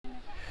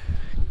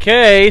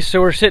Okay,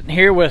 so we're sitting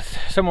here with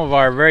some of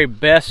our very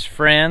best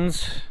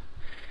friends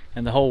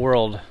in the whole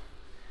world.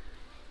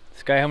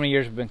 Sky, how many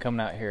years have we been coming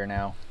out here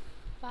now?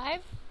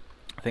 5?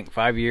 I think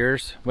 5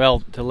 years. Well,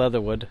 to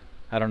Leatherwood.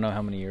 I don't know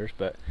how many years,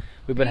 but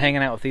we've been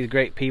hanging out with these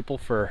great people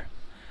for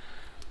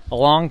a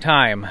long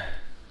time.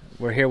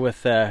 We're here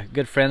with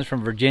good friends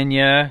from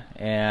Virginia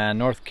and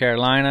North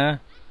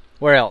Carolina.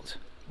 Where else?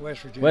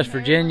 West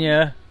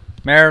Virginia,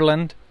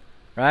 Maryland,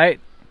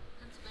 right?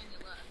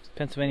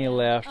 Pennsylvania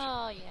left.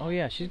 Oh, yeah. Oh,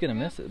 yeah, she's going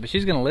to miss it. But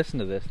she's going to listen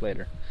to this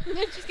later.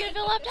 She's going to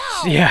feel left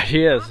out. Yeah,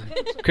 she is.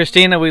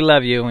 Christina, we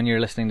love you when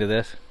you're listening to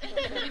this.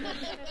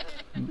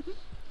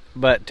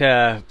 But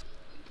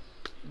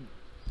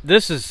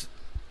this is,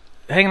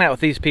 hanging out with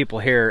these people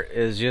here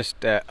is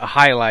just a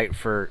highlight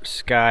for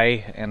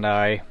Sky and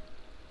I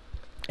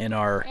in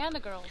our... And the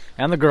girls.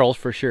 And the girls,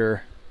 for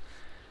sure.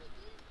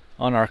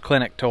 On our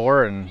clinic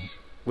tour. And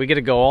we get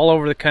to go all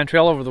over the country,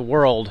 all over the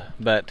world,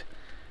 but...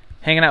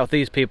 hanging out with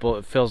these people,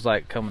 it feels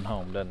like coming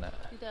home, doesn't it?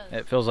 It does.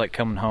 It feels like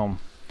coming home.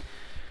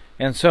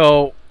 And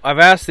so I've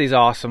asked these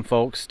awesome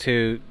folks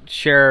to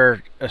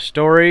share a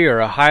story or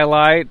a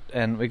highlight,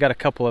 and we got a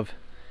couple of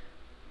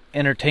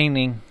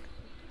entertainment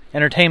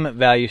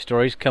value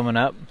stories coming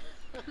up.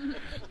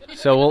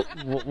 So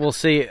we'll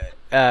see.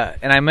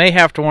 And I may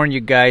have to warn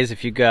you guys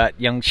if you got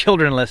young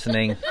children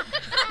listening.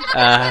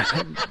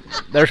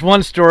 There's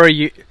one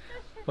story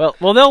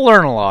well, they'll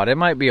learn a lot. It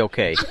might be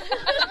okay.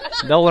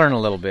 They'll learn a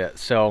little bit.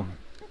 So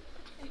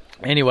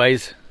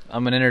anyways,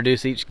 I'm going to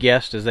introduce each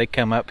guest as they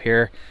come up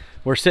here.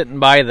 We're sitting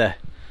by the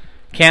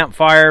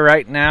campfire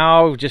right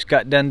now. We just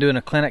got done doing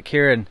a clinic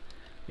here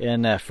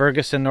in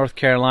Ferguson, North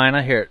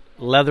Carolina, here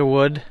at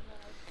Leatherwood.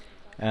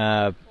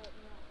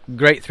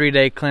 Great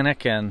 3-day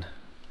clinic, and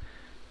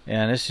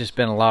it's just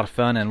been a lot of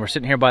fun. And we're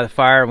sitting here by the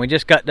fire, and we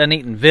just got done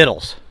eating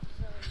vittles.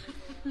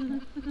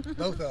 Both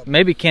of them.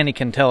 Maybe Kenny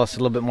can tell us a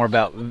little bit more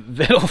about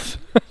vittles.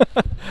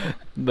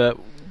 But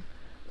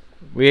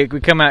we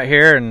come out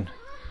here and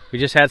we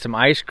just had some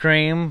ice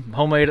cream,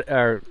 homemade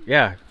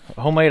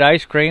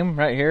ice cream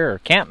right here, or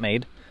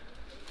camp-made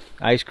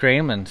ice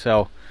cream. And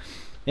so,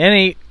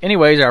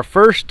 anyways, our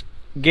first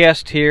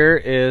guest here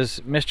is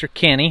Mr.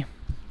 Kenny.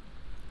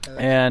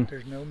 And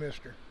there's no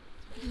Mister.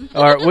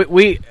 Or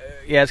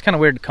it's kind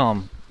of weird to call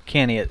him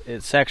Kenny.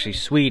 It's actually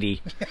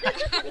Sweetie.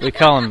 We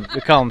call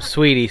him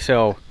Sweetie.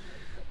 So,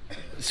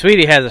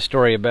 Sweetie has a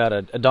story about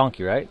a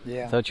donkey, right?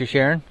 Yeah. Is that what you're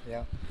sharing?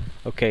 Yeah.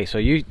 Okay, so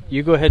you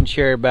go ahead and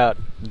share about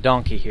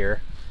donkey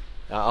here.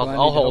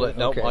 I'll hold it.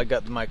 Nope, okay. I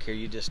got the mic here.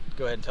 You just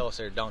go ahead and tell us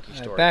their donkey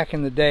story. Back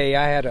in the day,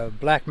 I had a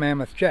black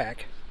mammoth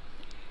Jack,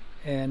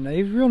 and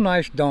he was a real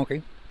nice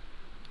donkey,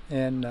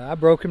 and I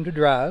broke him to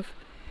drive.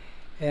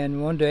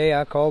 And one day,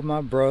 I called my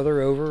brother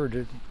over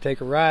to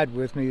take a ride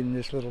with me in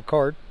this little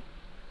cart.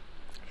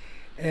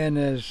 And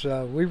as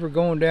we were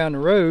going down the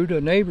road,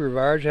 a neighbor of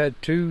ours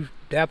had 2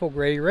 dapple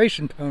gray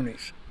racing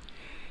ponies.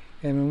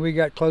 And when we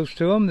got close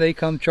to them, they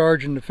come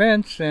charging the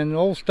fence, and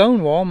old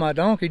Stonewall, my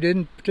donkey,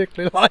 didn't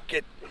particularly like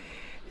it.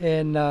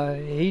 And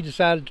he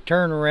decided to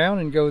turn around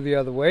and go the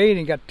other way, and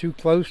he got too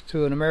close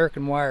to an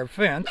American wire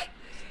fence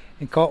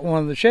and caught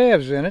one of the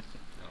shafts in it.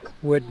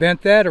 We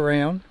bent that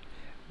around.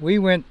 We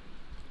went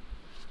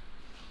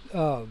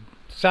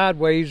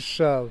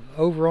sideways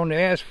over on the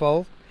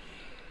asphalt,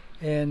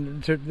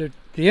 and the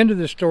end of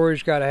the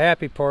story's got a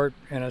happy part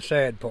and a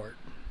sad part.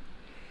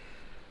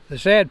 The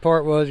sad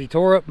part was he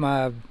tore up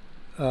my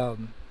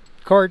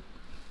cart,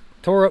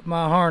 tore up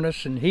my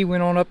harness, and he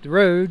went on up the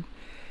road.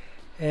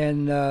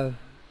 And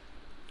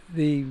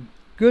the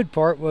good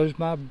part was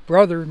my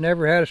brother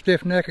never had a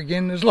stiff neck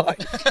again in his life.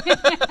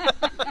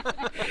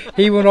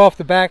 He went off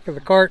the back of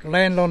the cart and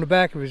landed on the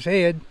back of his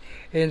head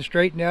and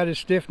straightened out his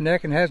stiff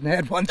neck and hasn't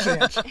had one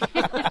since.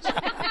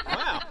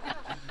 Wow.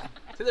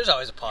 See, there's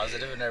always a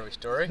positive in every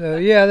story. So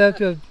yeah,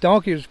 that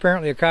donkey was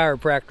apparently a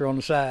chiropractor on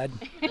the side.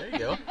 There you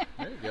go.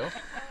 There you go.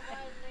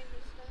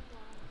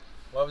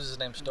 What was his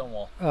name?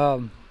 Stonewall.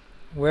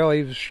 Well,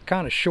 he was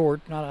kind of short.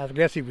 I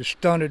guess he was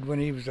stunted when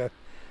he was a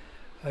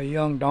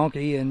young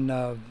donkey, and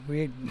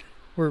we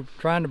were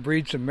trying to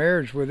breed some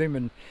mares with him,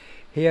 and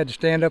he had to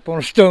stand up on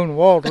a stone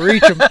wall to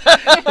reach him. I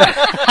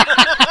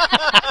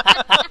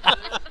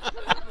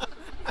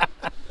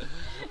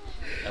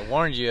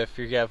warned you if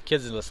you have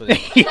kids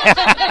listening.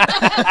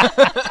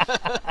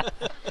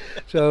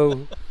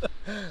 So,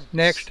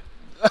 next.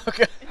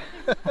 Okay.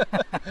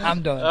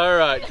 I'm done. All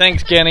right.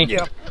 Thanks, Kenny.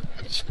 Yep.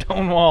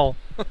 Stonewall.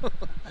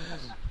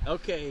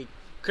 Okay,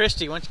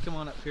 Christy, why don't you come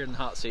on up here in the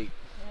hot seat?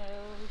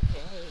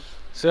 Okay.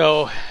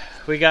 So,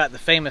 we got the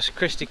famous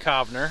Christy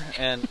Kovner,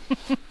 and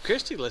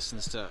Christy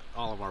listens to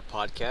all of our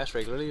podcasts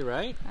regularly,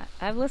 right?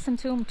 I've listened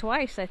to them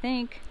twice, I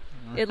think,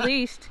 at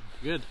least.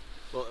 Good.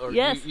 Well, or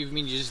yes. You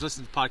mean you just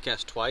listened to the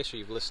podcast twice, or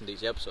you've listened to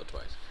each episode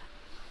twice?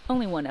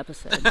 Only one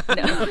episode.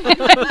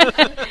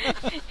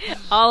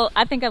 No.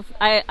 I think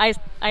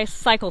I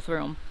cycle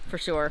through them for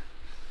sure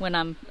when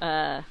I'm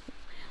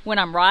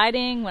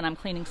riding, when I'm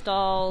cleaning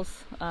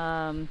stalls,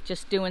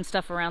 just doing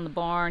stuff around the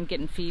barn,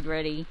 getting feed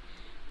ready.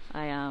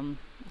 I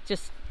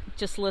just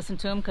just listen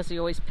to him because you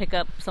always pick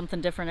up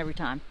something different every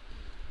time.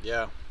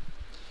 Yeah.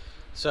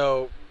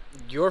 So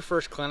your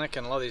first clinic,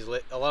 and a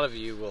lot of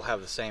you will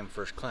have the same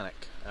first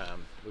clinic.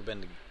 We've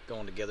been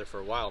going together for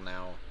a while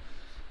now,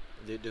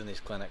 doing these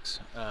clinics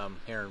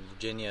here in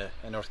Virginia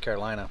and North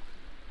Carolina.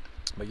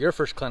 But your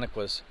first clinic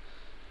was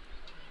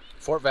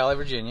Fort Valley,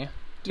 Virginia,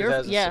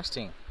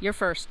 2016. Your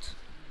first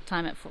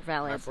time at Fort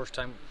Valley. My first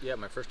time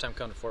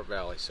coming to Fort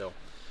Valley. So,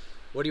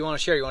 what do you want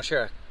to share? You want to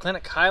share a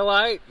clinic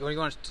highlight? What do you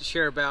want to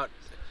share about?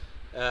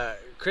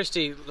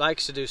 Christy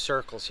likes to do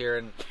circles here,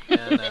 and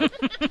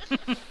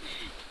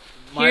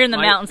here in the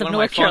mountains of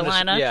North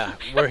Carolina. Yeah,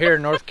 we're here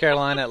in North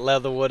Carolina at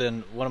Leatherwood,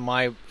 and one of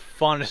my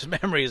fondest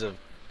memories of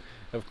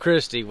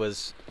Christy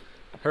was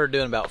her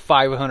doing about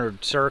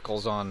 500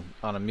 circles on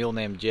a mule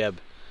named Jeb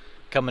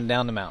coming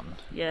down the mountain.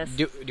 Yes.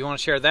 Do you want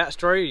to share that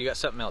story, or you got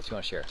something else you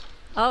want to share?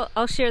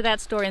 I'll share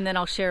that story, and then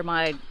I'll share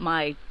my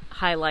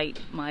highlight,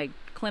 my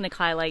clinic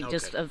highlight, Okay.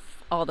 just of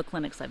all the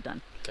clinics I've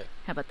done. Okay.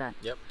 How about that?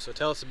 Yep. So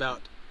tell us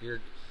about your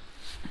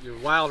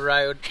wild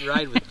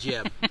ride with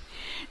Jeb.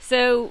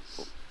 So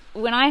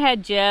when I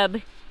had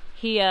Jeb,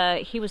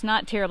 he was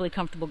not terribly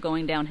comfortable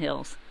going down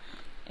hills,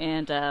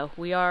 and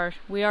we are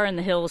in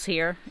the hills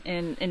here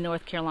in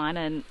North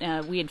Carolina,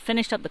 and we had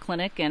finished up the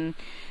clinic, and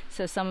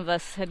so some of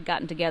us had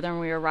gotten together and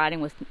we were riding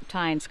with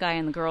Ty and Sky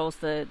and the girls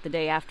the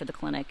day after the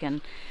clinic,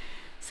 and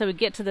so we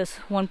get to this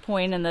one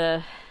point in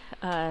the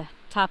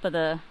top of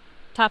the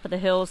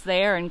hills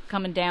there and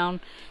coming down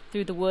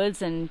through the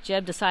woods, and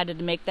Jeb decided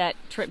to make that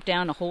trip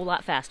down a whole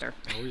lot faster.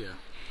 Oh yeah,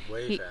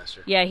 way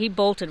faster. Yeah, he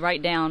bolted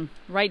right down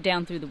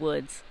through the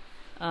woods,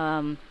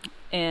 and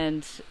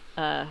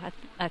I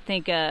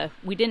think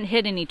we didn't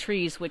hit any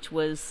trees, which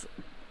was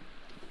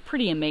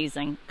pretty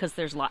amazing because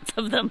there's lots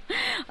of them.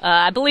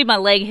 I believe my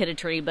leg hit a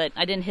tree, but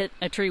I didn't hit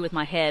a tree with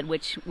my head,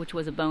 which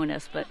was a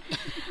bonus. But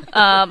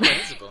That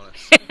is a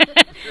bonus.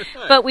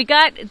 Right. but we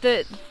got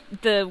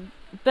the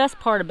best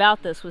part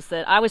about this was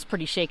that I was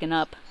pretty shaken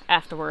up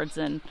afterwards,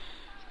 and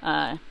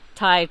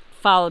Ty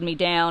followed me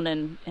down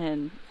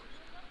and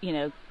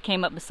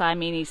came up beside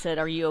me and he said,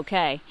 "Are you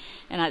okay?"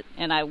 And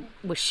I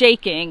was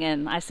shaking,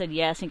 and I said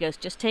yes. He goes,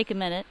 "Just take a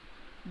minute,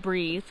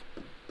 breathe."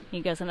 He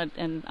goes, and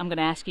I'm going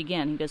to ask you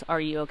again. He goes, "Are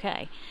you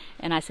okay?"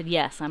 And I said,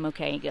 "Yes, I'm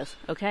okay." He goes,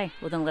 "Okay,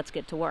 well then let's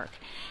get to work."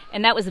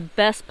 And that was the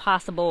best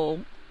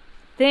possible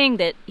thing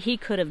that he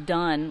could have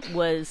done,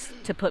 was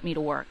to put me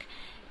to work,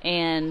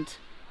 and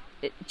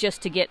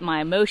just to get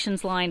my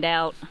emotions lined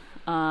out,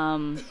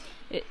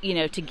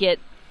 to get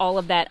all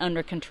of that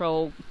under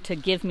control, to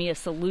give me a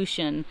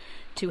solution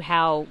to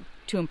how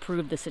to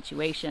improve the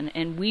situation.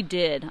 And we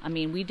did. I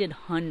mean, we did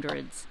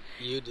hundreds.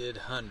 You did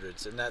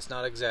hundreds, and that's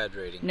not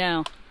exaggerating.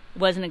 No,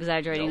 wasn't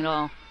exaggerating at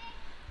all.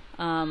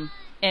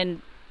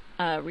 And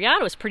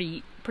Riata was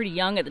pretty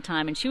young at the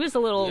time, and she was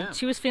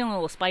she was feeling a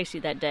little spicy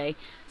that day.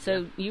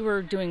 So you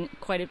were doing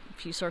quite a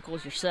few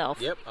circles yourself.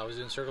 Yep, I was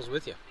doing circles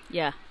with you.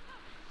 Yeah,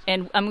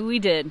 and I mean we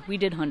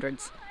did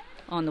hundreds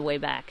on the way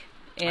back.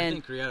 And I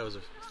think Riata was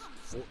a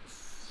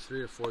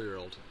 3 or 4 year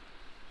old.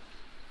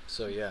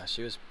 So yeah,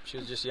 she was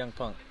just a young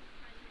punk.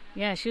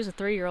 Yeah, she was a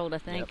 3-year-old, I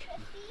think.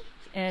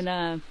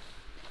 Yep.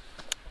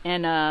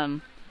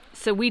 And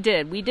so we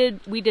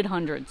did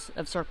hundreds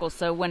of circles.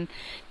 So when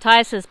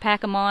Ty says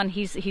pack them on,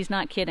 he's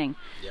not kidding.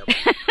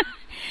 Yep.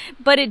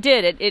 But it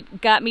did.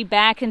 It got me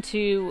back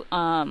into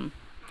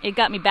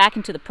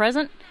the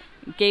present.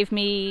 It gave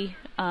me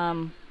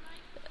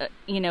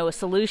a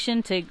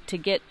solution to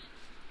get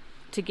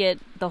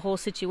the whole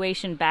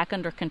situation back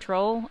under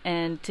control,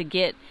 and to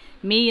get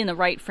me in the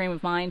right frame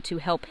of mind to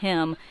help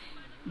him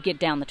get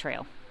down the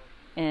trail.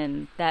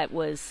 And that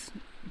was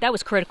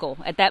critical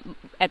at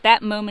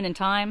that moment in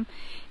time.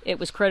 It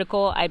was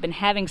critical. I'd been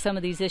having some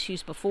of these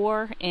issues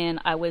before, and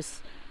I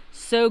was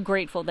so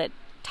grateful that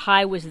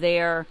Ty was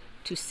there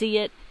to see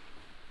it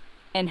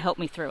and help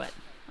me through it,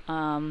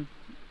 and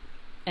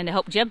to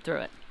help Jeb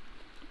through it.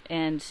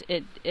 And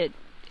it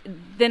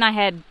then I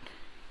had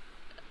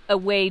a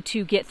way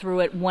to get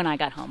through it when I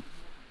got home.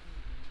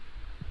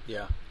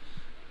 Yeah.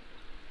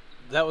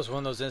 That was one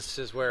of those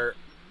instances where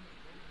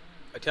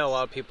I tell a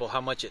lot of people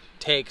how much it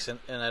takes, and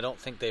I don't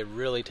think they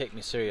really take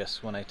me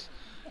serious when I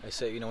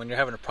say, when you're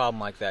having a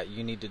problem like that,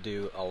 you need to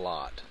do a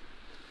lot.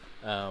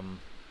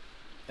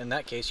 In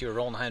that case, you were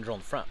rolling the hind,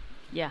 rolling the front.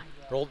 Yeah.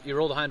 You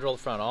rolled the hind, rolled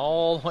the front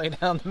all the way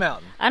down the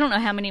mountain. I don't know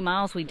how many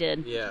miles we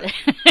did. Yeah.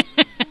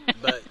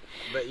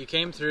 But you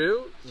came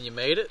through, and you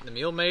made it, the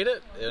mule made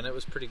it, and it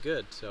was pretty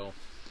good. So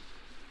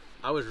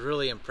I was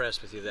really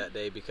impressed with you that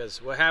day,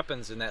 because what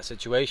happens in that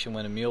situation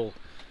when a mule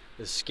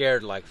is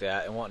scared like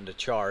that and wanting to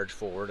charge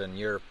forward, and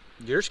you're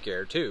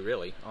scared too,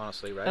 really,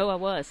 honestly, right? Oh, I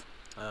was.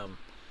 A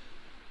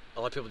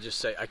lot of people just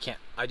say,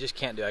 I just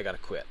can't do it, I gotta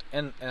quit.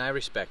 And I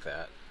respect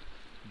that.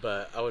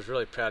 But I was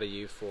really proud of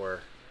you for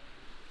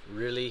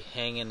really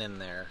hanging in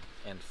there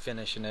and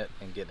finishing it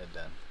and getting it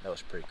done. That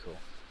was pretty cool.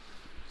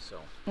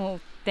 So.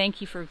 Well,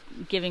 thank you for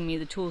giving me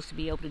the tools to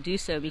be able to do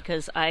so,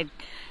 because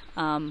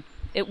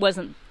it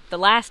wasn't the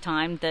last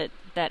time that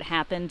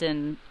happened,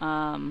 and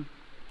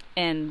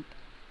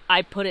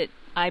I put it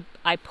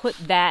I put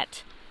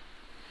that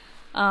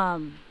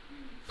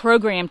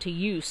program to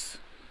use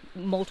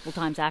multiple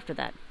times after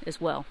that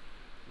as well.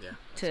 Yeah.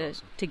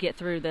 To get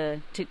through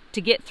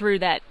to get through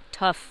that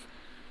tough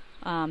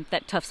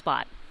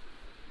spot.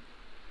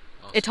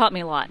 Awesome. It taught me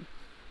a lot.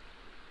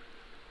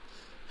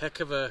 Heck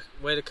of a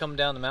way to come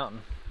down the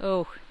mountain.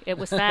 Oh, it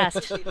was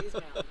fast.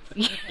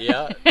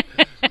 Yeah.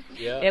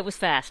 Yeah. It was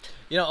fast.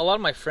 You know, a lot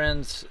of my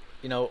friends,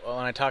 you know,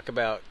 when I talk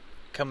about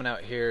coming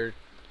out here,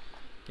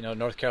 you know,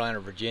 North Carolina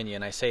or Virginia,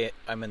 and I say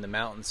I'm in the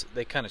mountains,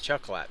 they kind of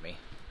chuckle at me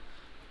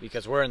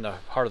because we're in the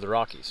heart of the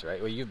Rockies, right?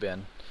 Where you've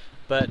been.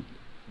 But,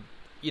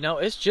 you know,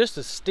 it's just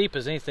as steep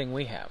as anything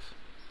we have.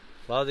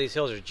 A lot of these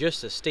hills are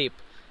just as steep.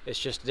 It's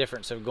just the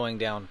difference of going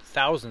down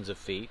thousands of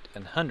feet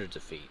and hundreds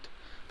of feet.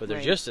 But they're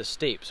Right. just as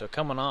steep. So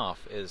coming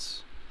off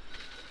is,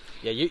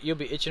 yeah, you'll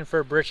be itching for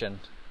a britchin',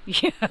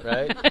 Yeah.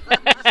 right?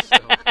 So,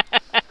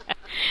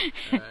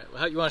 all right.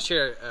 Well, you want to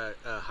share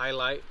a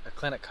highlight, a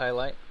clinic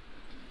highlight?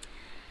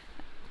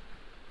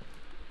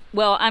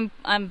 Well,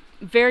 I'm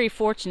very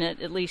fortunate,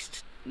 at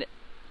least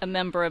a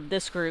member of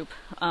this group,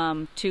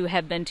 to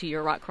have been to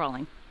your rock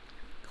crawling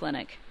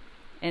clinic,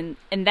 and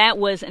that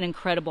was an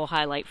incredible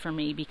highlight for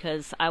me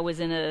because I was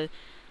in a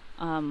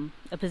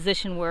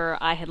position where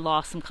I had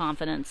lost some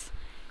confidence,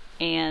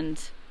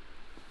 and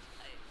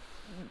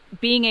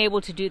being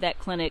able to do that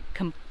clinic,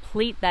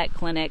 complete that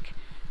clinic,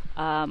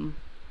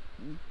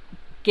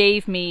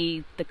 gave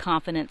me the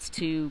confidence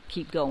to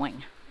keep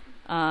going,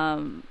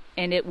 and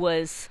it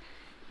was.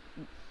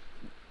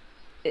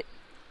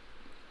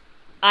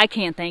 I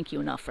can't thank you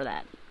enough for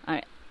that.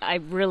 I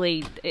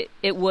really,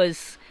 it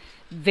was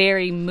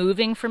very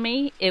moving for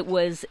me. It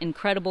was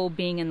incredible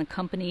being in the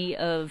company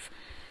of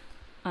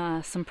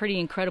some pretty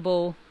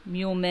incredible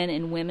mule men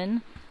and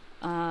women.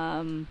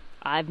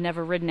 I've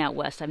never ridden out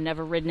west. I've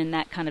never ridden in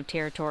that kind of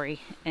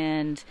territory.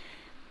 And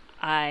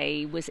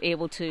I was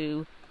able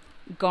to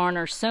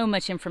garner so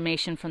much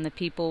information from the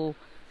people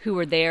who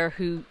were there,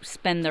 who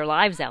spend their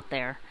lives out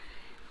there,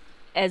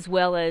 as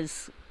well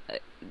as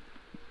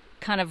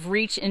kind of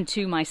reach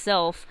into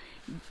myself.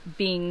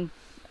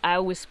 I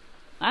was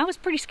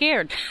pretty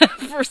scared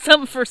for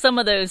some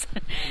of those.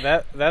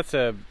 That's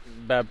a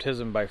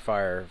baptism by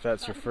fire. If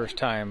that's your first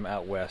time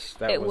out west,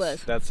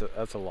 that's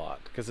a lot.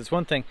 Because it's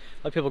one thing,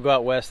 a lot of people go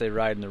out west, they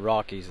ride in the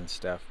Rockies and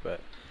stuff, but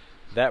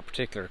that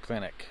particular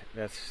clinic,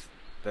 that's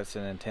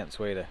an intense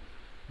way to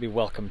be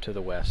welcome to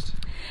the west.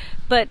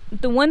 But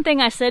the one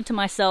thing I said to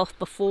myself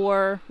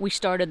before we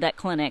started that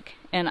clinic,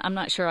 and I'm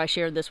not sure I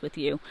shared this with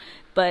you,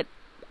 but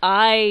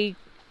I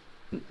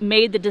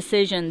made the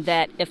decision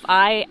that if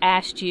I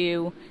asked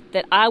you,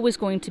 that I was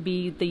going to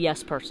be the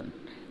yes person,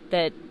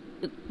 that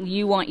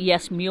you want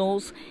yes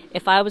mules.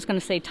 If I was going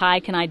to say,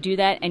 Ty, can I do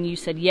that? And you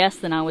said yes,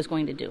 then I was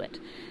going to do it.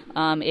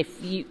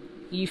 If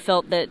you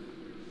felt that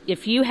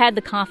if you had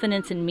the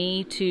confidence in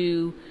me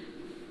to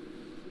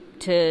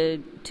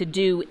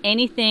do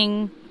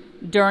anything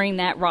during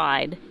that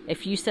ride,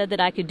 if you said that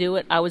I could do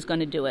it, I was going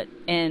to do it.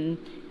 And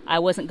I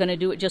wasn't going to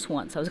do it just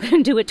once. I was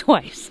going to do it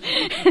twice.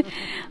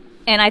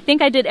 And I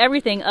think I did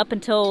everything up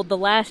until the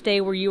last day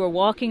where you were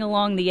walking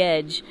along the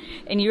edge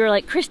and you were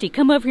like, Christy,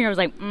 come over here. I was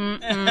like,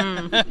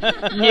 nope.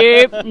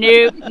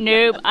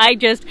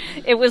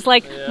 It was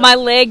like my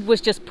leg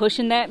was just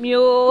pushing that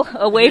mule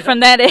away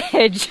from that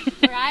edge.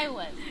 Where I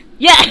was.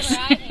 Yes. Where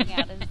I hang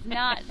out is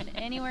not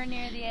anywhere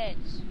near the edge.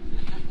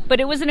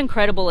 But it was an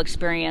incredible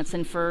experience,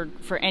 and for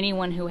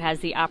anyone who has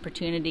the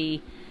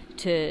opportunity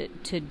to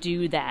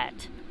do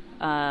that,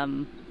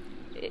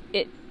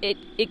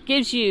 it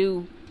gives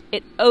you,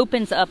 it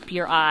opens up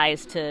your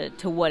eyes to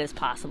what is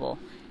possible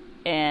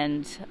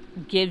and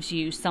gives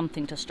you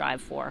something to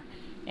strive for.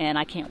 And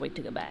I can't wait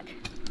to go back.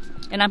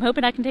 And I'm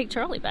hoping I can take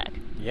Charlie back.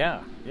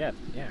 Yeah.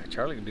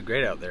 Charlie can do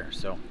great out there.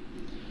 So,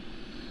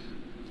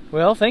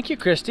 well, thank you,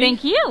 Christy.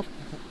 Thank you.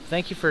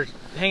 Thank you for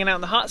hanging out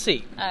in the hot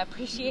seat. I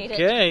appreciate it.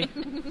 Okay.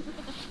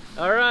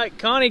 All right,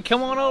 Connie,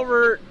 come on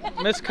over.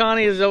 Miss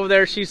Connie is over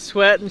there. She's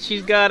sweating.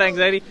 She's got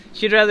anxiety.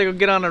 She'd rather go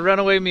get on a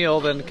runaway mule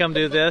than come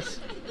do this.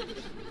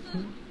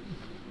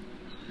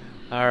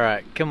 All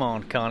right, come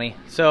on, Connie.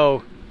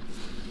 So,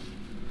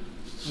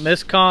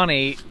 Miss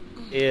Connie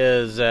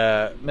is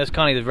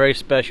very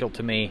special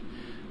to me.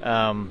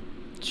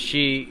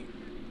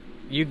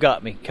 You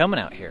got me coming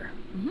out here.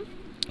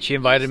 Mm-hmm. She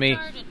invited me.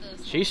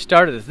 She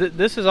started this.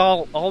 This is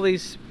all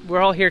these. We're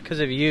all here because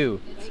of you.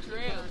 It's true.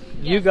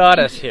 You got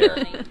us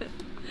here.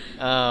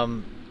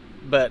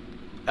 But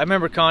I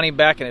remember, Connie,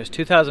 back in, it was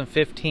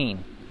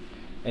 2015,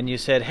 and you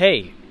said,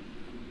 hey,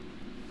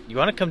 you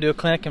want to come do a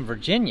clinic in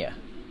Virginia?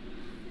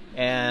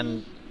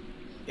 And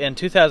in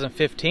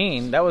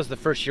 2015, that was the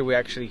first year we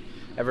actually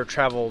ever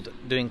traveled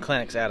doing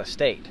clinics out of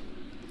state.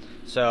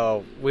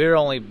 So we've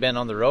only been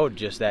on the road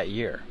just that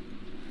year.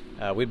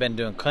 We've been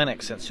doing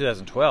clinics since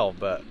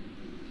 2012,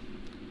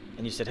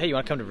 and you said, hey, you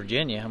want to come to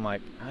Virginia? I'm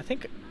like, I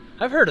think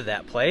I've heard of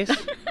that place.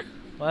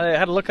 Well, I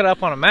had to look it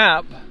up on a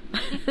map.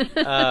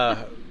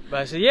 But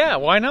I said, yeah,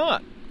 why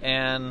not?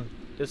 And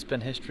it's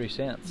been history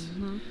since.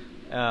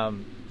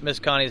 Mm-hmm. Miss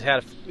Connie's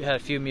had a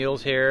few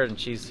mules here, and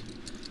she's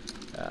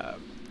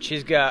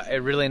she's got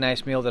a really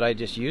nice mule that I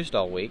just used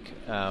all week.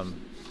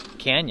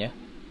 Kenya.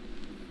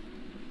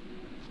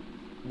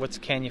 What's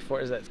Kenya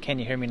for? Is that Can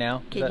You Hear Me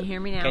Now? Can you hear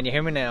me now? Can you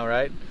hear me now,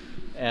 right?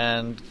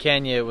 And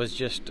Kenya was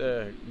just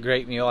a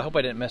great mule. I hope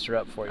I didn't mess her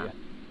up for you.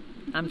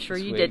 I'm sure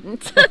you Sweet.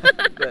 didn't.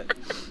 But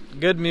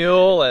good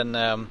mule,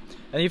 and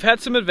you've had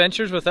some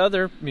adventures with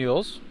other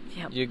mules.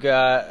 Yep. You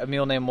got a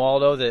mule named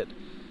Waldo that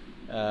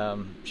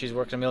she's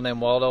working a mule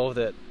named Waldo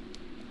that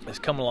has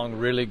come along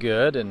really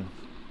good, and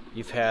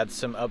you've had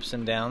some ups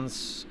and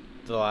downs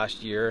the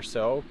last year or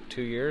so,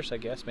 2 years, I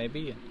guess,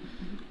 maybe.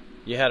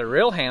 You had a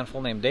real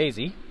handful named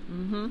Daisy.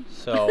 Mm-hmm.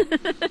 So,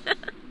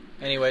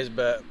 anyways,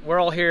 but we're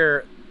all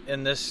here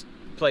in this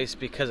place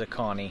because of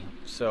Connie.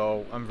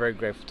 So I'm very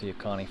grateful to you,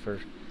 Connie, for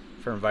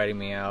inviting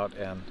me out.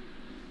 And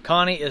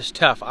Connie is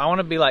tough. I want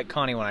to be like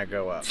Connie when I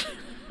grow up.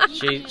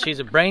 She's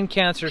a brain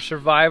cancer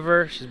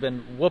survivor. She's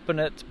been whooping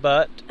its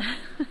butt,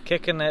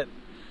 kicking it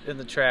in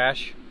the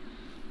trash,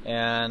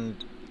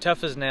 and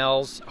tough as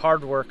nails,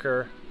 hard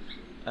worker.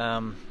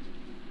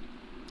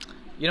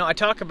 I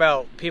talk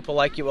about people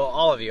like you, well,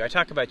 all of you. I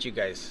talk about you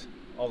guys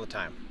all the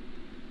time.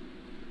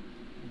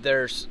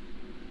 There's,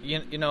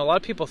 a lot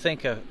of people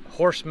think of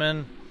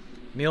horsemen,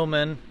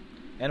 mulemen,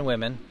 and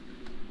women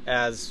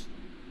as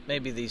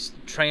maybe these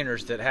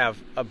trainers that have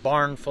a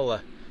barn full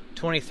of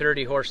 20,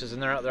 30 horses,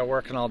 and they're out there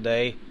working all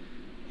day,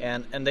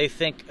 and they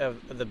think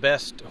of the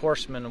best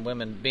horsemen and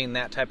women being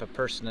that type of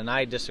person, and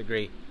I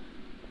disagree.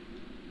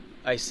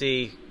 I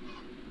see,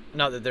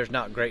 not that there's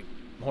not great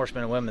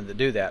horsemen and women that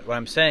do that. What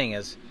I'm saying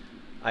is,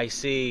 I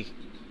see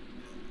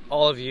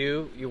all of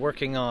you're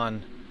working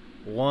on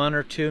 1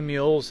 or 2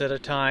 mules at a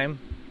time.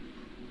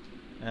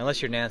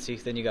 Unless you're Nancy,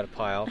 then you got a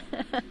pile.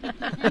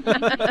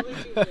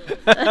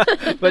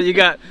 But you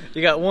got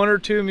 1 or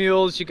 2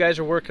 mules you guys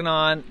are working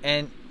on,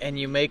 and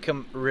you make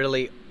them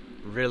really,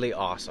 really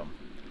awesome.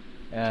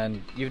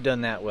 And you've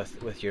done that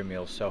with your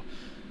mules. So,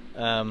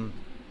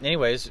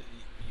 anyways,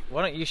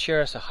 why don't you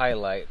share us a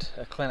highlight,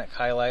 a clinic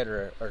highlight,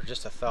 or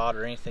just a thought,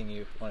 or anything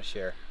you want to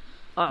share?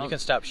 You can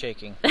stop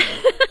shaking.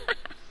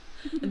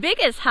 The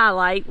biggest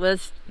highlight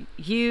was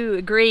you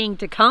agreeing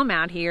to come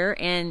out here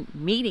and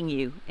meeting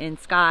you and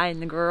Sky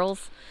and the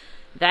girls.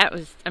 That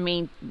was,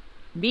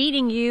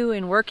 meeting you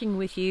and working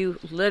with you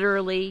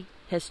literally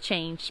has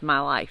changed my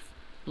life.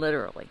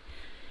 Literally.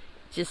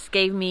 Just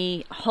gave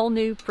me a whole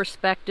new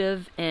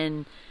perspective,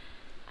 and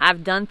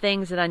I've done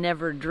things that I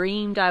never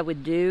dreamed I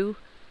would do,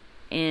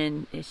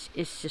 and it's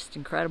just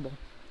incredible.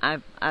 I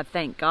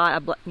thank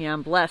God.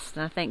 I'm blessed,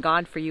 and I thank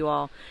God for you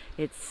all.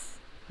 It's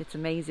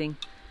amazing.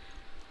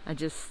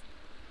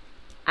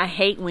 I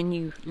hate when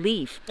you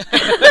leave. We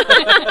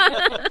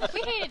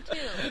hate it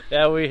too.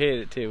 Yeah, we hate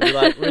it too. We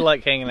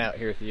like hanging out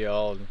here with you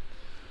all.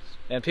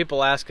 And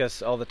people ask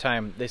us all the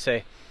time. They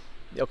say,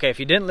 "Okay, if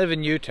you didn't live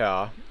in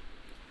Utah,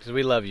 because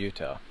we love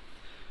Utah,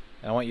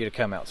 and I want you to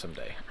come out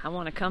someday." I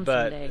want to come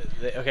But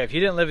someday. Okay, if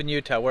you didn't live in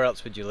Utah, where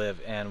else would you live?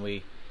 And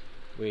we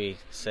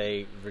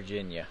say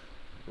Virginia.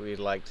 We'd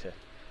like to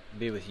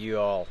be with you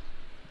all,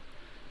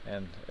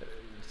 and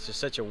it's just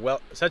such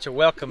a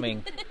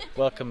welcoming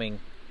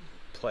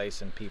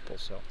place and people.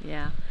 So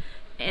Yeah,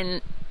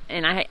 and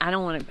I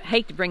don't want to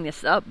hate to bring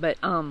this up, but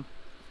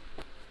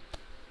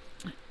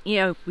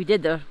we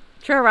did the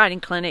trail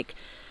riding clinic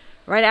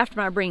right after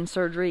my brain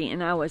surgery,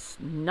 and I was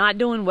not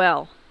doing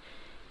well,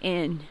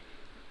 and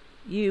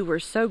you were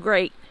so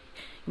great.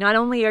 Not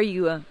only are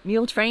you a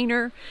mule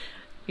trainer,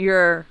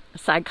 you're a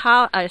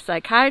psychiatrist,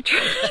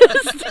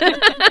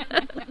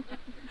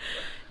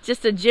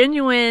 just a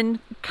genuine,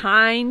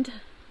 kind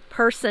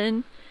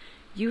person.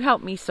 You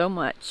helped me so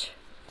much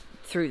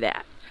through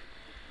that,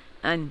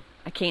 and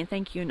I can't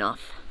thank you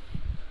enough.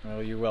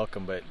 Well, you're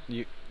welcome, but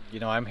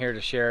I'm here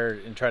to share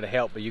and try to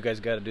help, but you guys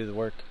got to do the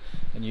work,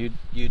 and you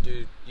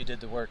did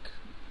the work.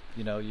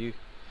 You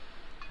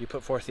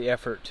put forth the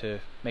effort to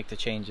make the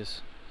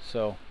changes.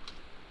 So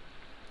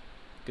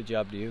good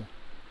job to you.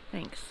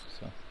 Thanks.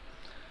 So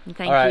And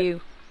thank All right.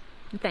 you.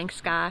 And thanks,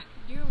 Sky.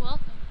 You're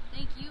welcome.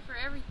 Thank you for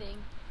everything.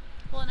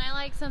 Well, and I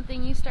like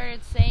something you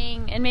started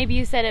saying, and maybe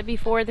you said it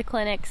before the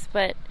clinics,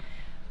 but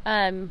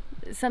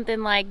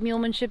something like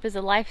mulemanship is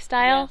a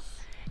lifestyle. Yes.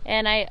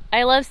 And I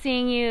love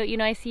seeing you.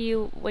 I see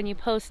you when you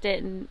post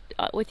it and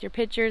with your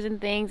pictures and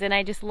things, and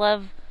I just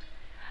love.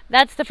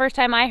 That's the first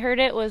time I heard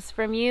it was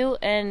from you,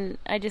 and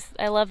I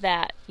love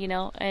that,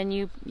 and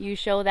you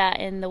show that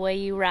in the way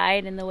you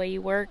ride and the way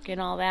you work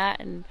and all that,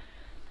 and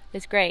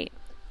it's great.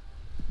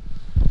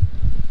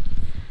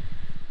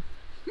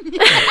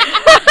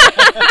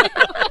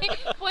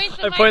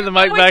 I point the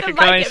mic back at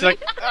Connie. She's like,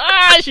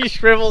 she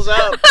shrivels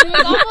up.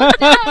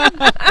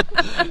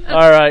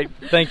 All right,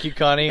 thank you,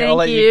 Connie. I'll Thank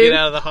let you you. get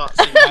out of the hot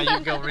seat now. You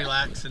can go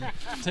relax and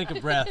take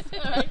a breath.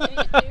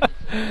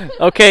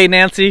 Okay,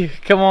 Nancy,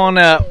 come on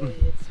up.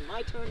 It's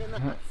my turn in the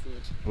hot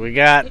seat. We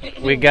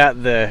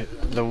got the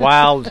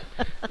wild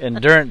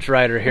endurance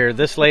rider here.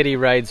 This lady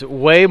rides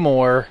way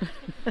more.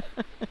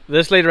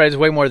 This lady rides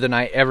way more than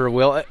I ever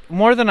will.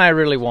 More than I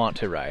really want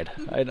to ride.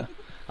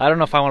 I don't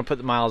know if I want to put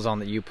the miles on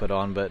that you put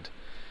on, but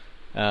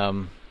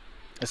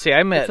See,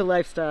 I met. It's a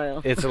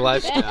lifestyle. It's a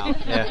lifestyle.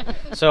 Yeah.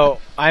 So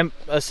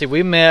let's see.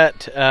 We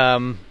met.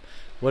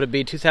 Would it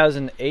be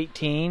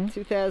 2018?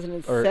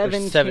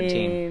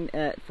 2017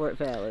 at Fort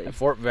Valley. At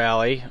Fort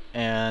Valley,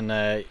 and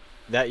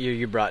that year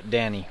you brought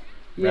Danny.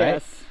 Right?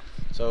 Yes.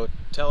 So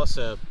tell us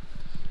a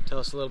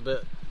little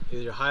bit,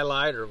 either your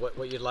highlight or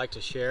what you'd like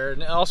to share.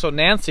 And also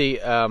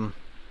Nancy,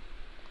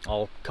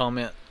 I'll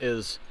comment,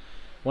 is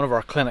one of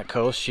our clinic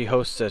hosts. She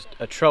hosts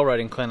a trail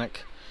riding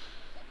clinic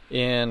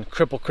in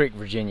Cripple Creek,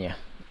 Virginia,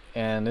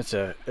 and it's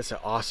an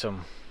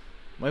awesome.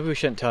 Maybe we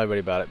shouldn't tell everybody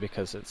about it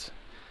because it's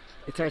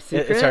our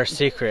secret. It's our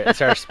secret.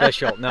 It's our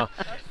special. No,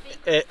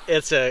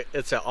 it's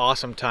an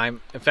awesome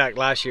time. In fact,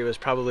 last year was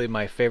probably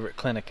my favorite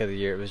clinic of the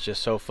year. It was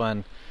just so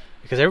fun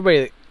because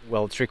everybody.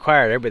 Well, it's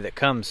required. Everybody that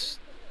comes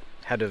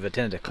had to have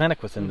attended a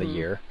clinic within the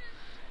year,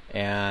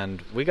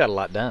 and we got a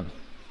lot done.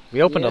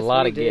 We opened a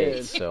lot of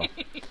gates. So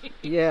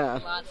yeah.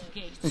 Lots of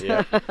gates.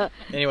 Yeah.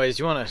 Anyways,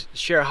 you want to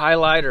share a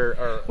highlight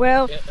or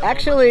well,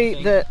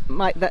 actually, the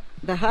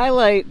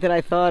highlight that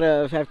I thought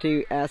of after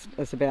you asked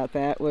us about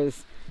that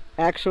was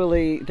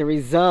actually the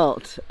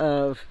result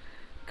of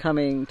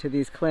coming to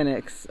these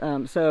clinics.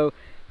 So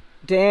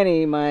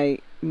Danny, my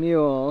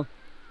mule,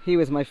 he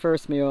was my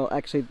first mule.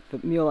 Actually, the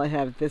mule I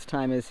have this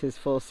time is his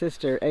full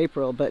sister,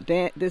 April. But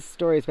this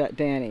story is about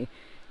Danny.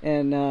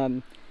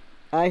 And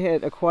I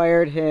had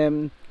acquired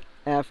him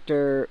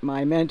after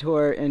my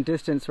mentor in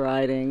distance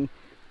riding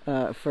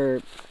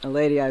for a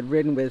lady I'd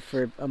ridden with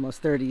for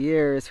almost 30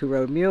 years who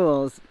rode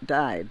mules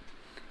died.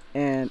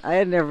 And I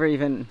had never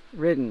even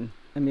ridden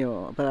a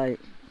mule, but I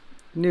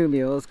knew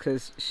mules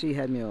because she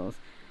had mules.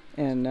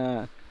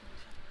 And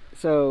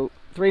so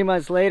 3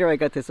 months later, I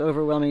got this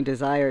overwhelming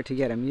desire to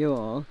get a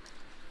mule.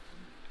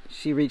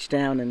 She reached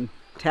down and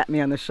tapped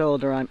me on the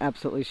shoulder, I'm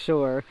absolutely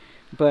sure.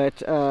 But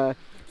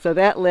so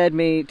that led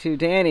me to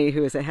Danny,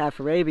 who is a half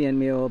Arabian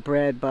mule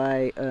bred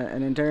by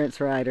an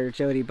endurance rider,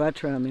 Jody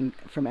Buttram,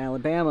 from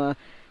Alabama.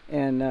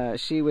 And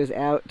she was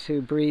out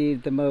to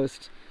breed the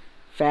most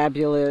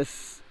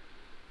fabulous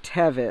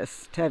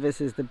Tevis. Tevis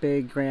is the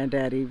big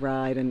granddaddy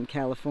ride in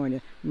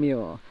California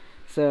mule.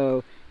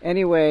 So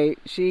anyway,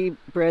 she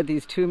bred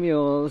these two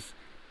mules,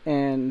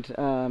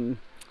 and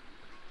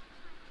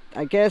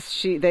I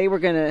guess they were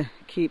going to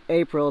keep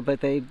April,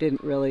 but they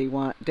didn't really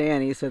want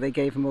Danny, so they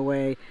gave him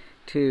away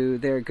to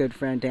their good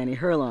friend Danny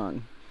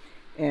Herlong.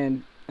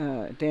 And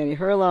Danny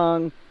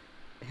Herlong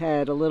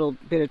had a little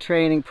bit of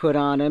training put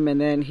on him, and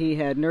then he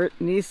had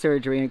knee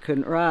surgery and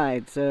couldn't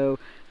ride. So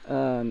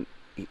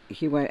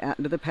he went out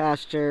into the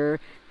pasture.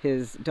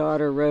 His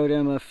daughter rode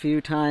him a few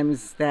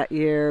times that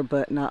year,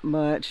 but not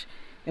much.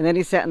 And then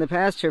he sat in the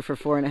pasture for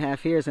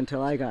 4.5 years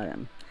until I got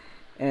him.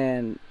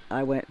 And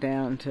I went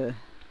down to,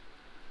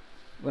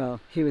 well,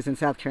 he was in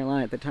South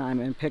Carolina at the time,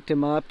 and picked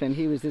him up, and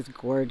he was this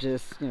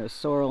gorgeous,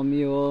 sorrel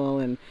mule,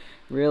 and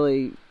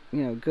really,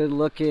 good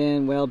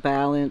looking, well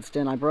balanced.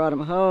 And I brought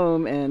him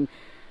home and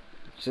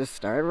just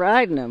started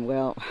riding him.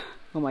 Well,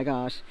 oh my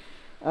gosh,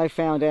 I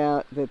found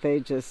out that they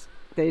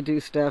do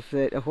stuff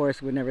that a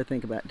horse would never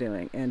think about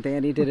doing. And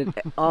Danny did it,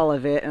 all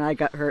of it, and I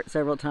got hurt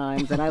several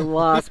times, and I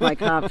lost my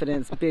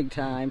confidence big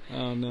time.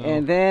 Oh, no.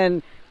 And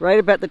then, right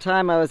about the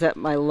time I was at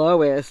my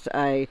lowest,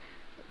 I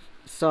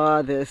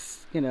saw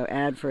this,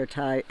 ad for a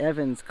Ty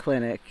Evans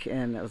clinic,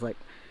 and I was like,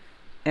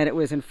 and it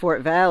was in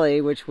Fort Valley,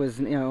 which was,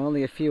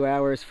 only a few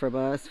hours from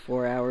us,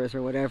 4 hours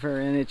or whatever,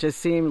 and it just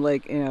seemed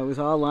like, it was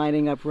all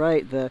lining up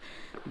right. The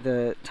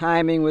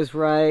timing was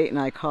right, and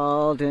I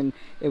called, and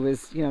it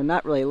was,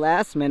 not really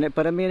last minute,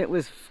 but it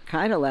was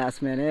kind of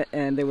last minute,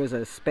 and there was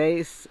a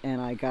space,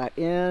 and I got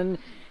in,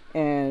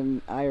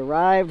 and I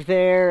arrived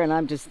there, and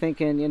I'm just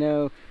thinking,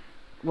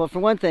 well, for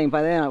one thing,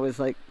 by then I was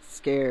like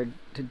scared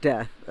to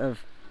death of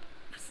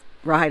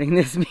riding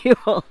this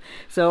mule.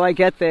 So I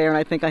get there, and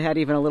I think I had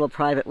even a little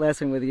private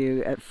lesson with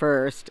you at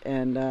first,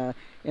 and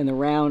in the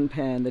round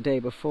pen the day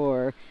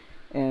before,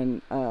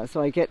 and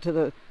so I get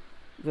to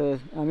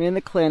I'm in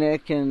the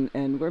clinic,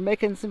 and we're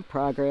making some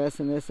progress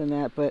and this and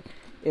that, but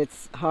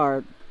it's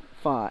hard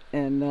fought.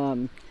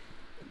 And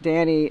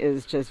Danny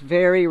is just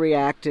very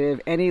reactive.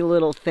 Any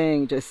little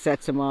thing just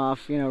sets him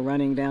off,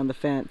 running down the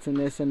fence and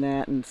this and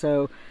that. And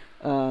so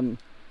I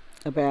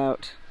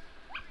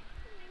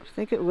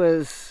think it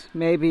was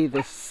maybe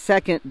the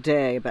second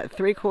day, about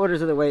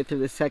 3/4 of the way through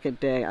the second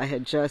day, I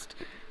had just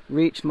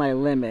reached my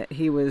limit.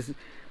 He was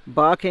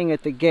balking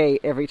at the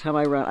gate every time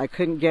I run. I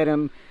couldn't get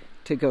him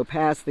to go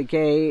past the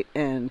gate,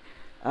 and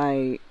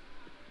I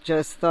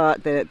just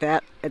thought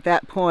that at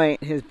that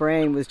point his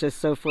brain was just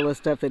so full of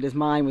stuff that his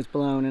mind was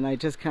blown, and I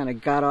just kind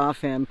of got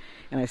off him,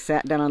 and I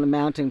sat down on the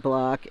mounting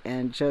block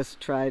and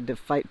just tried to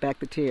fight back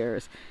the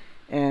tears.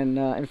 And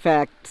in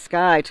fact,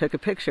 Sky took a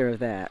picture of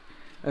that,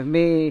 of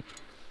me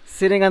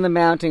sitting on the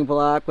mounting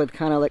block with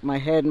kind of like my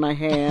head in my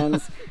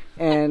hands,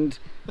 and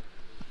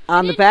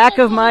on the back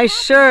of my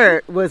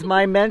shirt was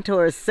my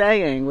mentor's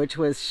saying, which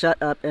was "Shut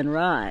up and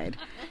ride."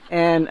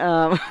 And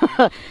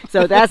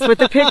so that's what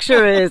the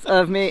picture is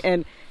of me.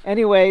 And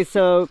anyway,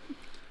 so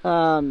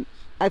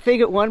I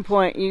think at one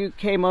point you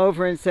came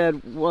over and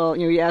said, well,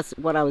 you asked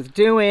what I was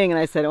doing, and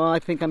I said, I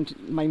think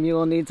my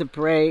mule needs a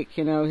break,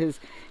 and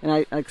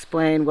I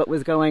explained what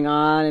was going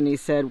on, and he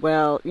said,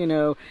 well,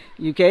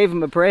 you gave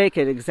him a break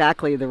at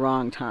exactly the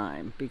wrong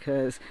time,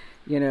 because,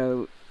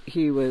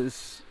 he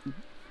was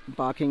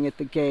balking at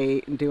the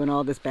gate and doing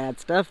all this bad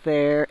stuff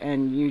there,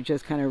 and you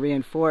just kind of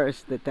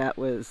reinforced that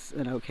was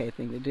an okay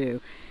thing to do.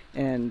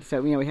 And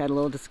so, we had a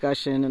little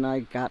discussion, and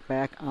I got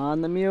back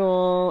on the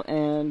mule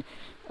and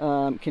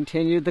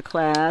continued the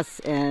class,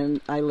 and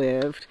I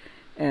lived,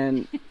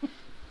 and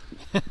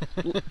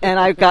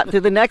I got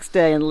through the next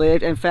day and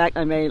lived. In fact,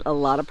 I made a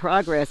lot of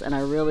progress, and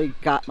I really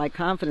got my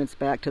confidence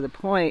back to the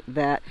point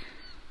that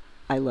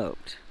I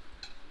loped.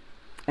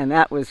 And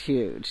that was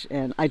huge.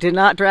 And I did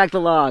not drag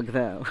the log,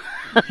 though.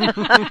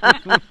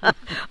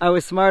 I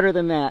was smarter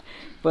than that.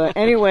 But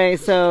anyway,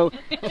 so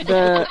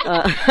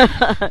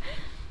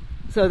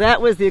so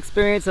that was the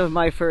experience of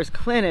my first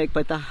clinic.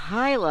 But the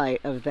highlight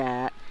of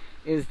that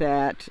is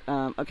that,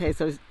 so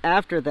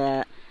after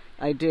that,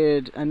 I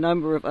did a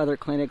number of other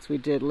clinics. We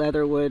did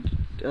Leatherwood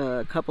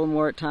a couple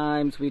more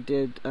times. We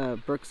did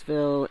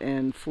Brooksville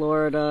in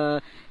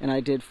Florida, and I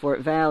did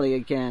Fort Valley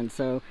again.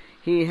 So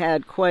he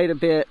had quite a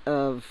bit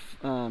of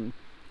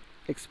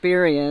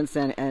experience,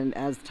 and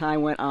as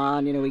time went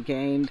on, we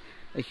gained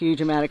a huge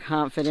amount of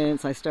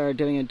confidence. I started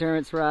doing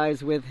endurance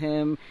rides with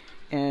him,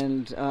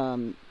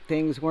 and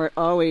things weren't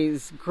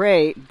always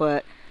great,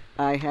 but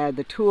I had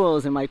the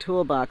tools in my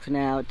toolbox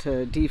now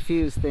to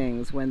defuse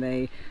things when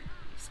they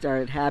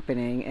started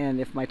happening, and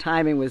if my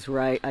timing was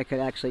right, I could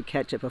actually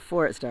catch it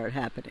before it started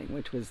happening,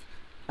 which was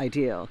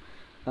ideal.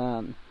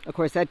 Of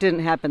course, that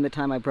didn't happen the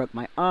time I broke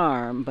my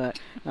arm, but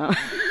but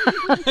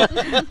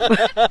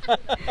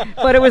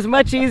it was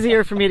much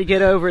easier for me to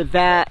get over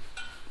that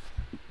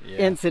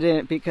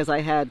incident because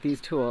I had these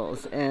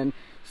tools. And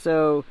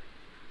so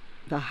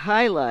the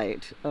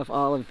highlight of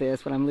all of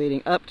this, what I'm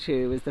leading up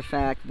to, is the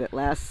fact that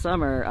last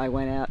summer I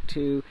went out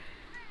to,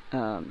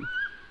 and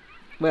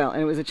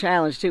it was a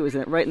challenge too. It was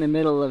right in the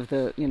middle of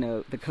the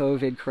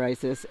COVID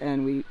crisis,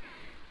 and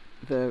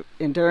the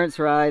endurance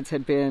rides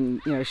had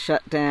been,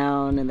 shut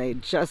down, and they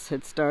just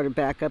had started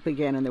back up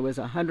again, and there was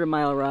a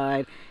 100-mile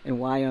ride in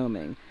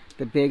Wyoming,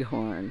 the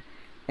Bighorn,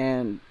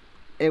 and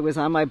it was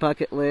on my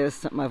bucket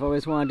list, something I've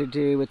always wanted to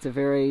do. It's a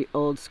very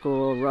old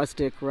school,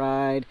 rustic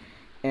ride,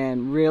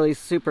 and really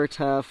super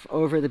tough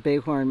over the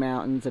Bighorn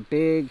Mountains,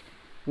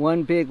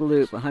 one big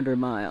loop, 100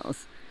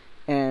 miles.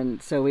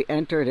 And so we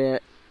entered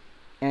it,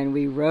 and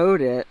we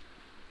rode it,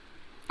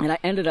 and I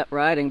ended up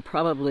riding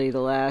probably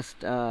the last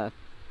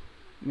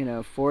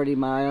 40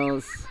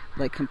 miles,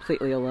 like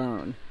completely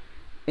alone,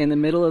 in the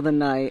middle of the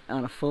night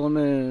on a full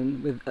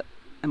moon,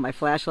 and my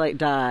flashlight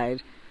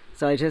died.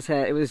 So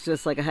it was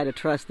just like I had to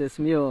trust this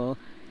mule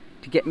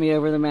to get me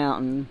over the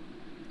mountain.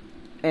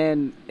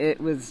 And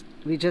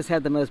we just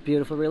had the most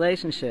beautiful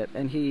relationship,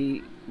 and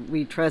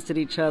we trusted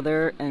each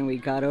other, and we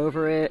got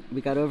over it.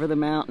 We got over the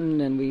mountain,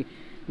 and we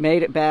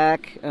made it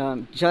back,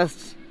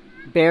 just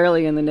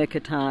barely in the nick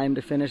of time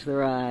to finish the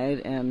ride,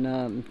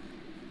 and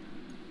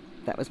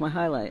that was my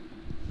highlight.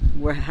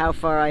 How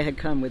far I had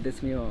come with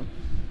this mule.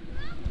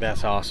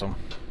 That's awesome.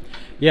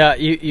 Yeah,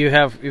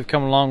 you've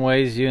come a long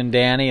ways, you and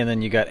Danny, and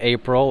then you got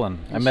April, and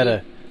I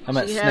met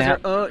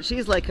Snap.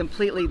 She's like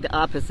completely the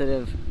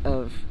opposite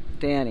of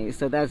Danny,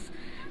 so that's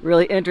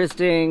really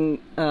interesting,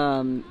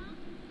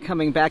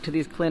 coming back to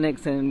these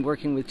clinics and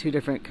working with two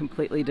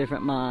completely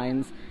different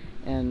minds,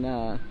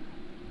 and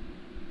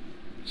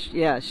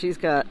she's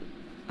got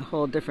a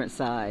whole different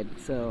side,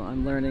 so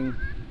I'm learning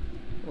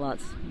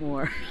lots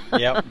more.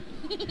 Yep.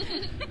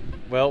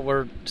 Well,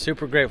 we're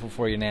super grateful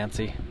for you,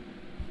 Nancy.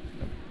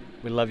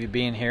 We love you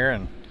being here,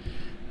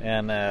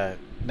 and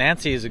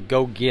Nancy is a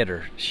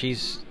go-getter.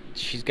 She's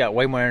got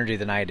way more energy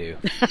than I do.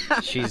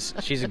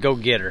 She's a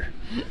go-getter,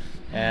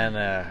 and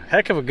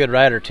heck of a good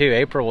rider too.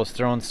 April was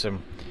throwing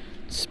some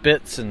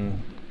spits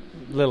and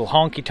little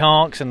honky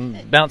tonks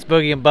and bounce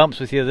boogie and bumps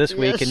with you this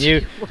week, and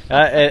you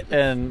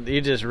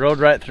just rode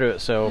right through it.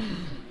 So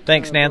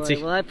thanks, Nancy.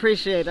 Boy. Well, I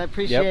appreciate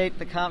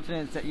the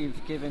confidence that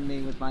you've given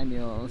me with my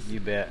mules.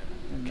 You bet.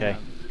 Okay.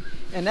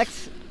 And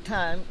next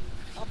time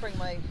I'll bring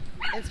my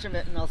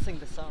instrument and I'll sing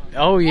the song.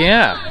 Oh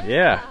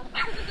yeah.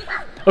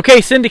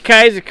 Okay, Cindy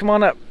Kaiser, come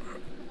on up.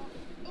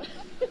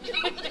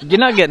 You're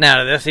not getting out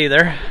of this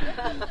either.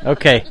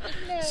 Okay.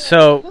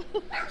 So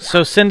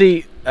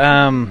Cindy,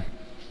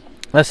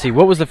 let's see,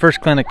 what was the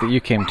first clinic that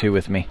you came to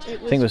with me?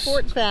 It was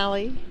Fort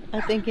Valley, I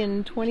think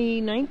in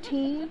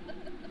 2019.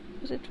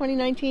 Was it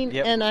 2019?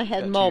 Yep. And I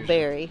had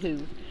Mulberry,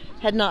 who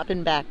had not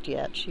been backed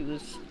yet. She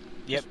was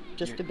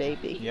just a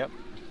baby. Yep.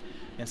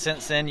 And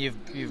since then,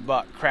 you've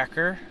bought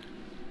Cracker.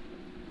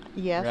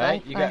 Yes,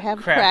 right? I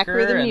have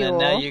Cracker the mule. And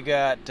then now you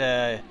got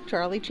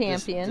Charlie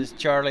Champion.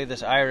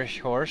 This Irish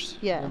horse.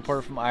 Yes.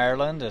 Imported from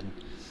Ireland. And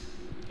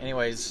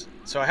anyways,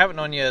 so I haven't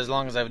known you as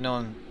long as I've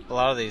known a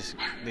lot of these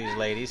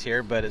ladies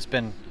here, but it's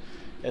been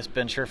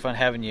sure fun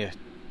having you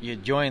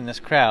join this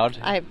crowd.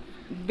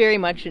 very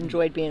much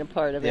enjoyed being a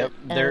part of Yep,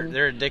 it. they're And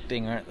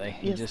addicting, aren't they?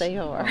 You yes, just they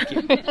are. wanna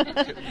keep back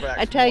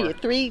I for tell more. you,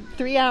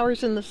 three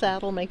hours in the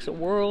saddle makes a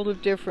world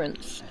of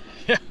difference.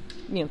 Yeah.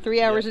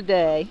 3 hours a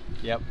day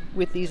Yep.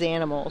 with these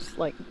animals.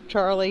 Like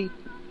Charlie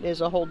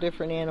is a whole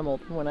different animal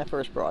than when I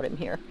first brought him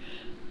here.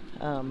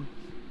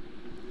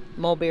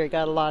 Mulberry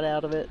got a lot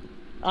out of it.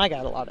 I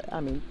got a lot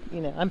of.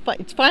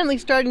 It's finally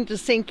starting to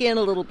sink in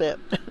a little bit.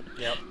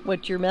 Yep.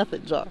 What your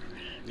methods are.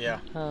 Yeah.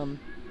 Um,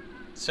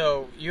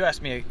 So you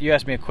asked me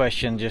a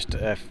question just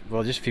a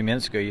few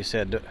minutes ago. You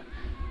said,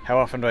 how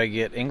often do I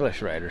get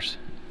English riders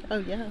oh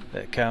yeah,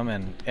 that come,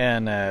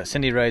 and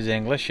Cindy rides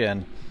English,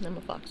 and I'm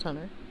a fox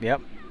hunter.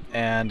 yep,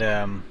 and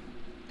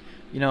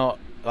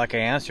like I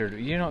answered,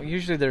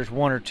 usually there's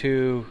one or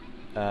two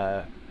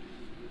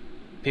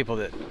people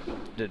that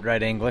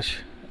ride English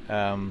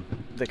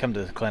that come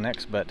to the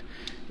clinics. But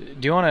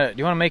do you want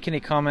to make any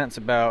comments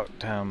about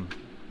I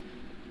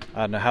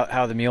don't know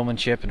how the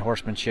mulemanship and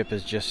horsemanship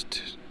is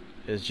just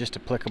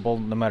applicable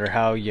no matter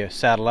how you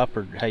saddle up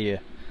or how you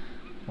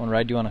want to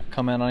ride? Do you want to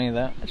comment on any of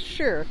that?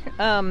 Sure.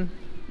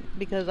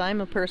 Because I'm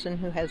a person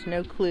who has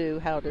no clue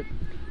how to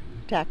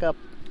tack up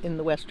in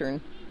the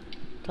Western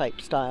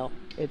type style.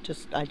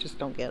 I just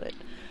don't get it.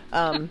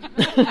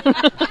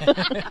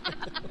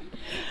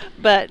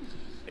 But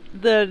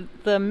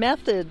the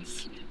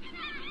methods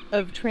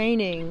of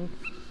training,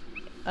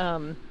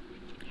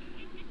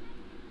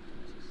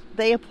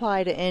 they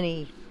apply to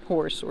any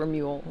horse or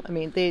mule. I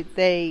mean,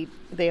 they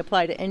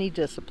apply to any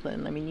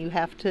discipline. I mean, you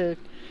have to,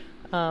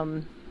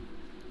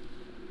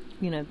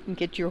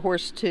 get your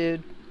horse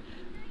to.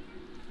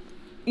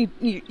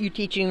 You're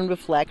teaching them to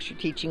flex. You're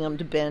teaching them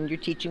to bend. You're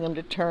teaching them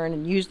to turn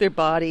and use their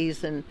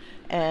bodies. And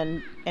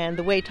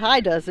the way Ty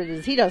does it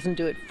is he doesn't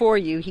do it for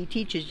you. He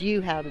teaches you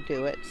how to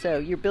do it. So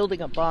you're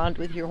building a bond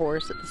with your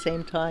horse at the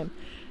same time.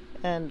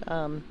 And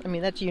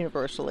that's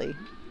universally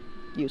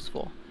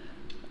useful.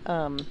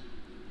 And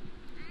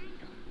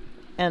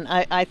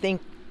I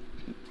think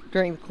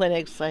during the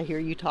clinics, I hear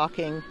you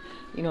talking,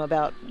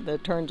 about the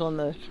turns on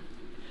the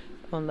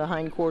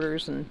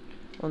hindquarters and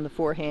on the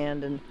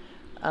forehand, and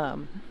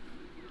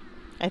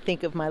I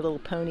think of my little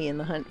pony in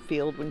the hunt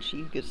field when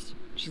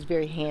she's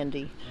very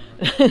handy,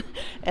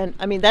 and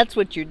that's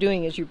what you're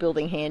doing is you're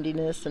building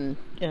handiness, and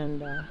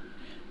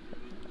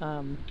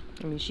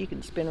she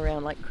can spin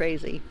around like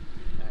crazy.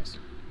 Nice.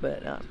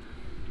 But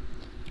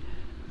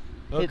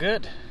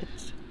Good.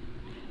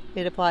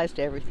 It applies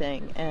to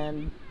everything,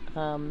 and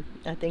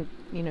I think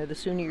the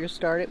sooner you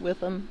start it with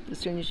them, as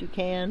soon as you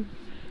can,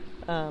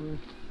 the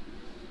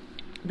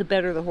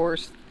better the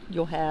horse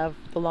you'll have,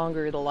 the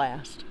longer it'll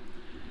last,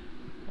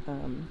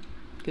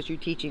 because you're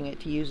teaching it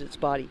to use its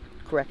body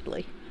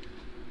correctly.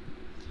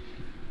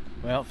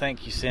 Well,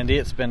 thank you, Cindy.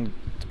 It's been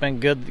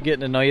good getting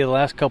to know you the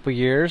last couple of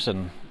years,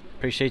 and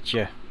appreciate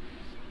you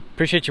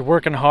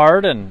working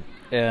hard, and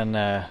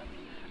I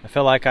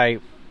feel like I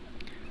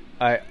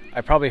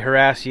probably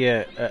harass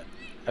you.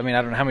 I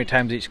don't know how many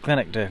times each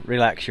clinic to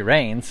relax your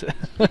reins.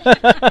 Well,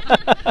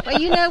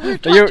 we're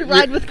taught to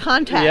ride with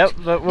contact. Yep,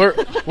 but we're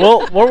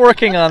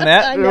working on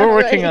that. I know, We're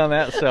working right? on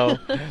that. So,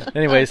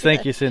 anyways,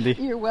 thank you, Cindy.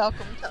 You're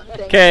welcome.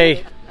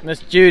 Okay, Miss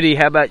Judy,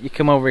 how about you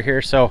come over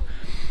here? So,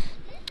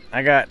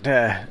 I got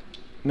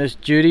Miss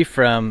Judy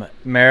from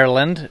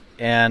Maryland,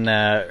 and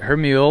her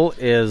mule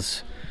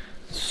is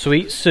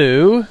Sweet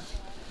Sue,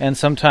 and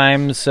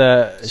sometimes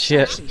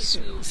Sassy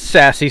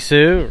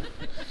Sue.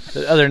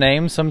 Other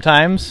names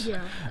sometimes,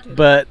 yeah,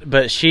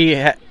 but she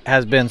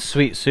has been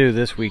Sweet Sue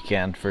this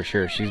weekend for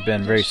sure. She's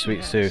been very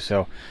Sweet Sue,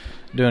 so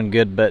doing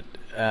good. But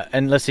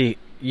and let's see,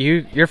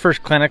 your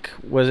first clinic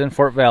was in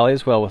Fort Valley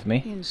as well with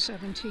me in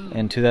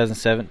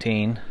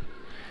 2017.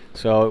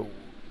 So,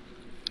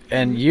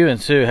 and you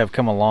and Sue have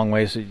come a long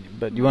way. So,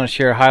 but you want to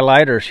share a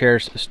highlight or share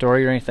a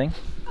story or anything?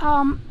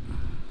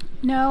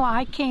 No,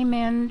 I came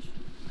in.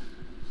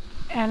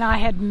 And I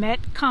had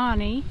met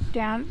Connie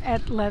down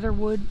at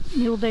Leatherwood,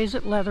 Mule Days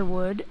at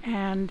Leatherwood,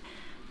 and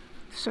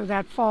so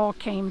that fall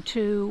came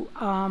to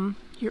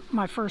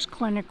my first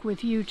clinic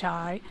with you,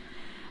 Ty,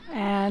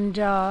 and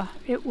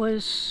it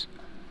was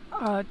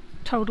a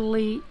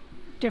totally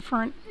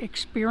different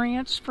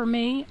experience for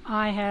me.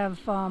 I have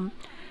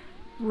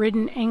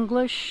ridden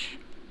English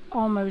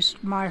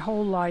almost my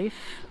whole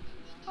life.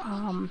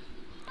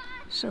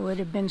 So it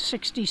had been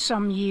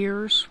 60-some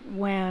years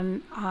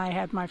when I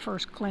had my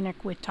first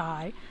clinic with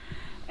Ty.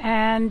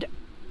 And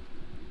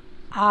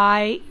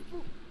I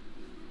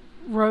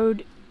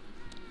rode,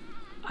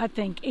 I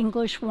think,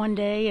 English one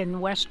day and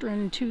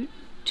Western two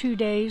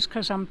days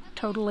because I'm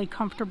totally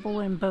comfortable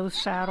in both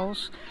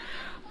saddles.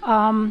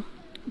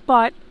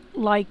 But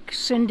like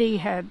Cindy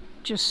had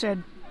just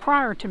said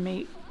prior to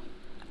me,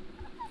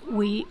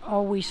 we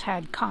always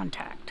had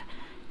contact.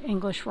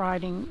 English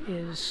riding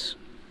is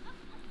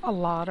a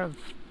lot of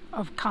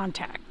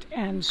contact,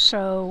 and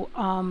so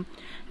and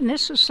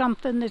this is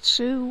something that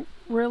Sue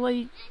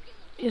really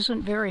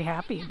isn't very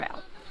happy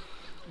about.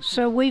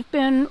 So we've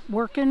been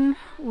working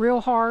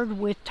real hard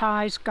with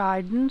Ty's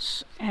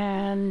guidance,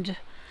 and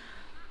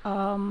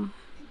I'm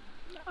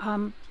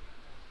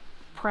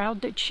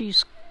proud that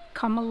she's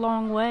come a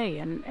long way,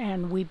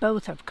 and we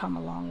both have come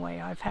a long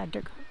way. I've had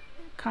to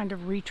kind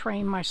of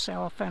retrain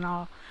myself, and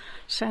I'll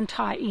send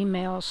Ty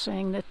emails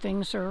saying that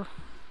things are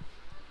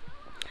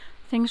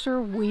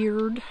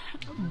weird,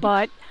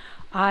 but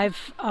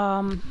I've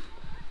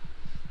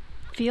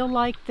feel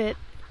like that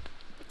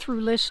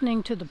through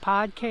listening to the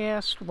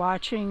podcast,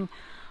 watching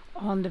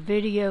on the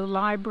video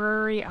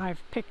library,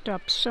 I've picked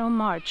up so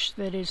much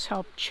that has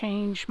helped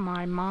change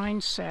my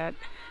mindset.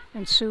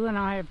 And Sue and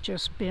I have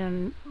just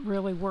been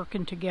really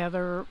working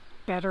together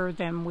better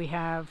than we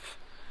have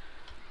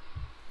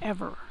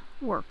ever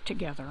worked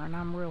together. And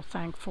I'm real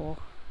thankful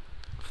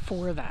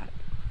for that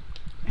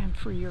and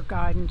for your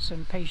guidance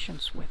and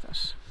patience with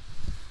us.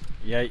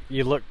 Yeah,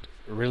 you looked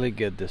really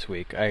good this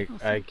week. I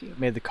you.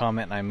 made the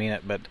comment and I mean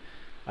it, but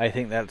I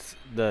think that's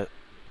the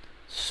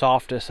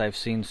softest I've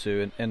seen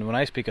Sue. And when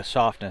I speak of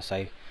softness,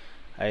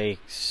 I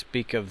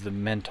speak of the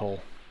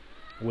mental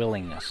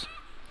willingness.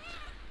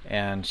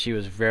 And she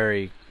was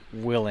very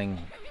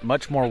willing,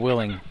 much more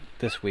willing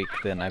this week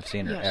than I've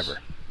seen her ever.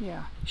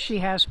 Yeah, she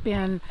has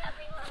been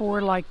for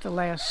like the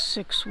last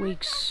 6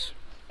 weeks,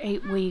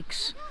 8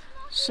 weeks,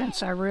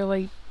 since I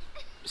really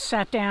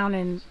sat down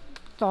and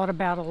thought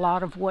about a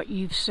lot of what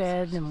you've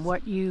said and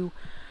what you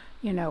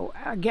know,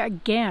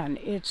 again,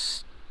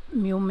 it's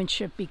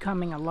mulemanship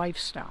becoming a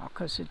lifestyle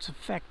because it's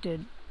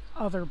affected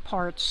other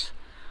parts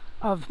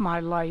of my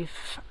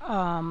life.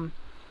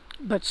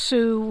 But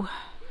Sue,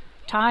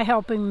 Ty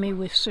helping me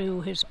with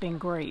Sue has been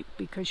great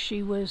because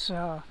she was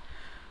a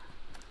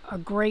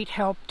great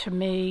help to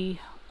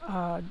me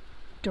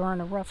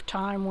during a rough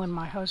time when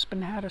my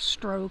husband had a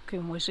stroke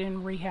and was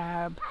in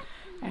rehab,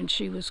 and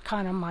she was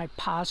kind of my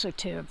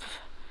positive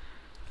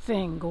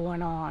thing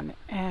going on,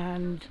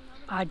 and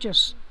I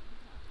just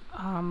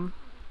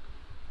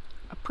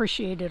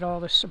appreciated all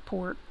the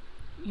support,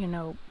 you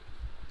know,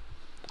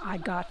 I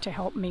got to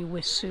help me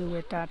with Sue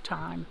at that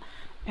time,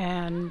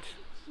 and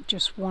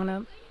just want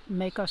to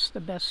make us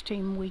the best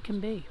team we can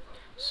be.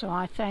 So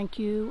I thank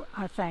you.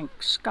 I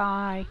thank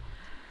Sky.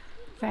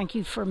 Thank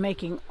you for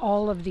making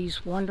all of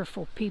these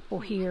wonderful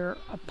people here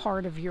a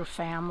part of your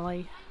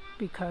family,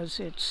 because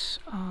it's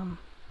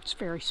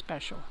very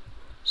special.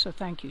 So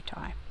thank you,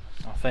 Ty.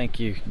 Oh, thank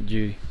you.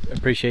 You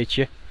appreciate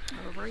you.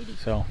 Alrighty.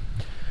 So,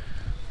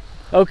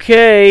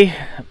 okay,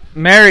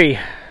 Mary,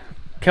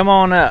 come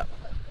on up.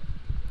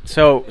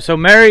 So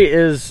Mary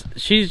is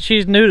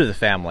she's new to the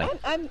family.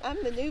 I'm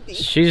the newbie.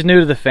 She's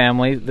new to the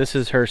family. This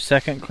is her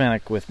second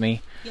clinic with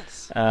me.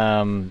 Yes.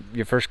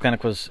 Your first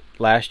clinic was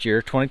last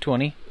year,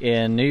 2020,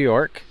 in New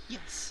York.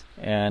 Yes.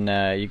 And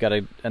you got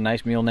a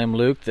nice mule named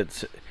Luke.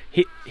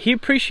 He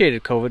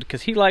appreciated COVID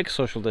because he likes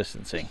social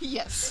distancing.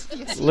 Yes.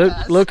 Yes.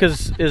 Luke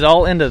is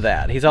all into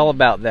that. He's all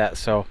about that.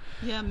 So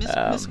yeah,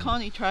 Miss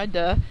Connie tried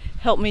to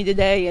help me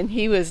today, and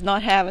he was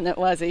not having it,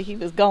 was he? He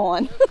was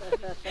gone.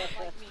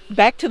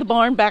 Back to the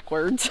barn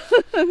backwards.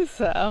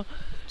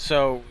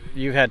 So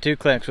you've had 2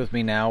 clinics with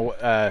me now.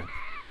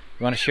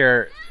 You want to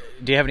share?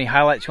 Do you have any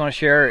highlights you want to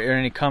share, or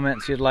any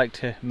comments you'd like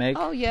to make?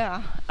 Oh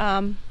yeah.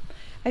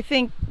 I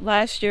think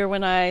last year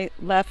when I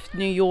left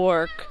New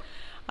York,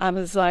 I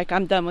was like,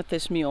 I'm done with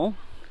this mule.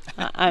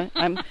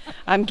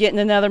 I'm getting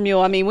another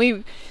mule. I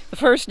mean, the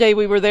first day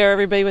we were there,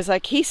 everybody was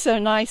like, he's so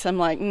nice. I'm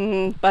like,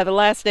 by the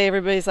last day,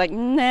 everybody's like,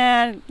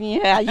 nah,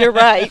 yeah, you're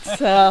right.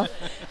 So,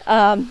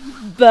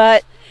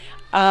 but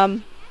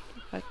I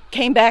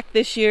came back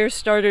this year,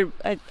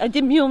 I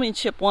did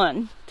mulemanship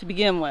 1 to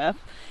begin with.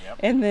 Yep.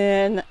 And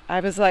then I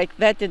was like,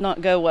 that did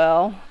not go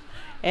well,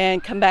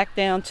 and come back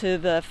down to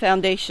the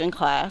foundation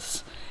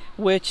class,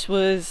 which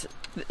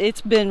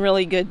it's been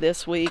really good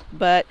this week.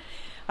 But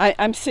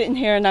I'm sitting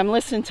here and I'm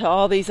listening to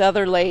all these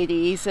other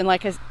ladies, and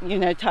like,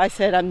 Ty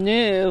said, I'm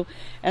new,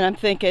 and I'm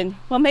thinking,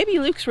 well, maybe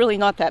Luke's really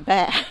not that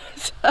bad.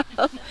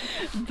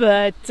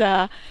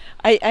 But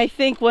I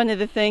think one of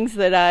the things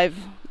that I've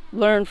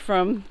learned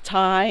from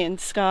Ty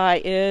and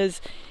Sky is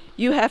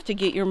you have to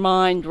get your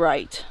mind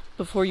right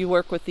before you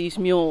work with these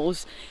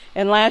mules.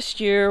 And last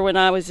year when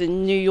I was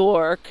in New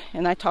York,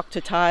 and I talked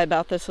to Ty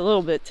about this a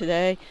little bit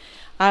today,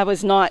 I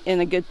was not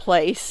in a good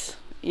place,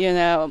 in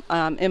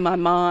my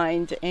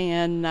mind,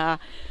 and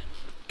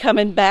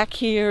coming back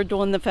here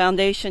doing the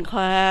foundation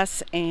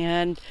class,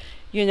 and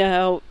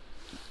I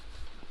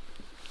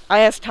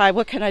asked Ty,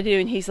 what can I do?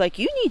 And he's like,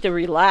 you need to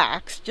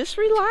relax. Just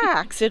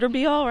relax. It'll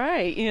be all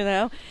right,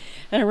 And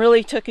I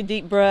really took a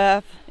deep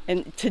breath.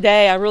 And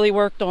today I really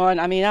worked on,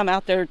 I'm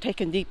out there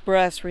taking deep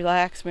breaths,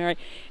 relax, Mary.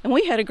 And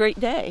we had a great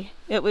day.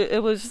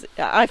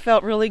 I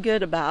felt really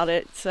good about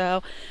it.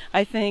 So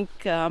I think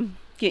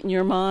getting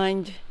your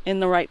mind in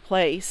the right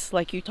place,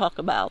 like you talk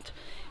about,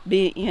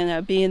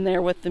 being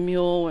there with the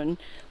mule and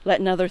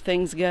letting other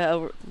things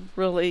go,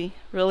 really,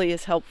 really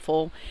is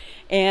helpful.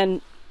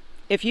 And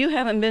if you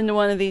haven't been to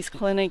one of these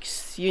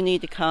clinics, you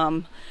need to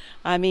come.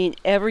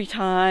 Every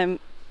time,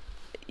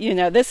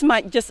 this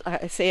might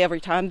I say every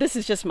time, this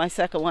is just my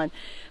second one,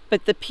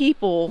 but the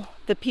people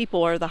the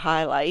people are the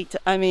highlight.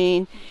 I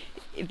mean,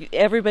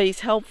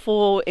 everybody's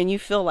helpful and you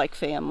feel like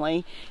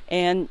family.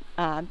 And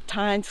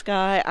Ty and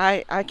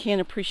Sky, I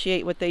can't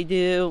appreciate what they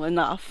do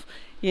enough,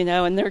 you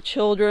know, and their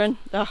children,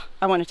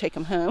 I want to take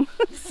them home.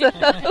 So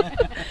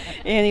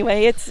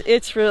anyway,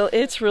 it's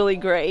really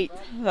great.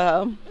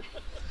 Well,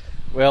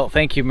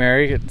 thank you,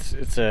 Mary.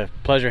 It's a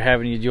pleasure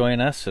having you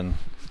join us, and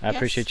I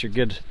appreciate your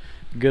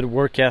good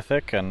work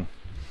ethic, and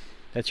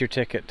that's your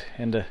ticket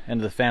into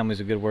the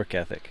family's a good work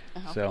ethic.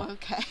 So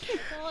okay.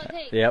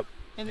 Yep.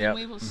 And then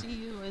we will see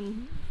you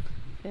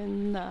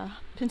in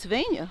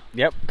Pennsylvania.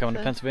 Yep, coming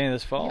to Pennsylvania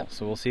this fall,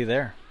 so we'll see you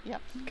there.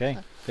 Yep. Okay,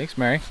 thanks,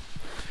 Mary.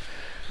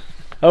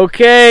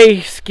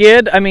 Okay,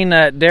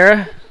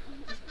 Dara.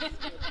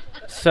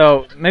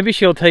 So maybe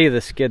she'll tell you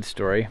the skid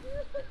story,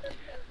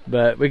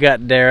 but we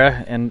got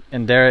Dara, and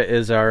Dara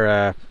is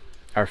our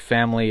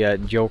family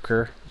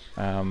joker.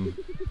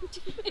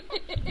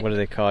 What do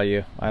they call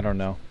you? I don't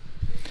know.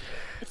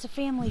 It's a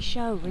family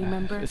show,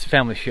 remember? It's a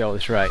family show,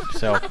 that's right.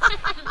 So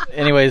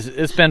anyways,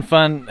 it's been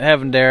fun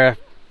having Dara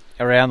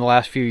around the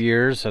last few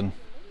years, and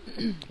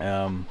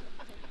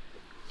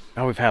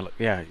we've had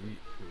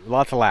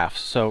lots of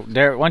laughs. So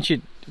Dara,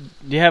 do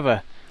you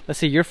have let's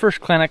see, your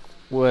first clinic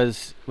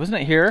wasn't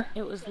it here?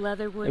 It was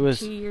Leatherwood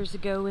 2 years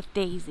ago with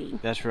Daisy.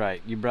 That's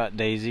right. You brought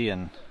Daisy,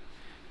 and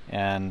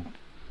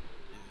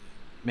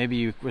maybe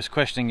you was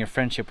questioning your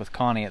friendship with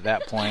Connie at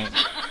that point.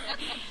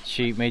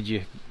 She made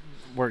you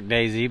work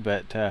Daisy,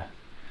 but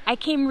I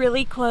came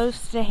really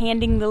close to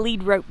handing the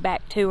lead rope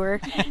back to her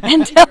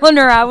and telling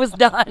her I was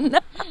done.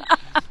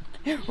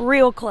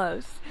 Real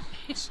close.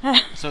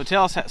 So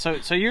tell us,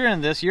 so you're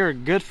in this. You're a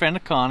good friend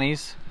of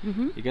Connie's.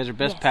 Mm-hmm. You guys are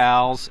best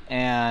pals,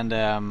 and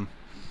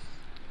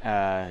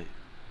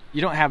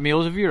you don't have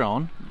meals of your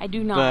own. I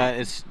do not. But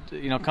it's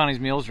Connie's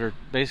meals are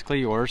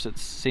basically yours. It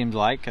seems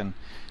like, and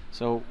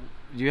so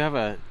do you have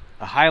a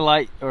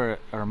highlight or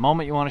a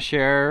moment you want to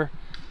share?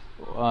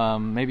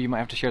 Maybe you might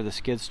have to share the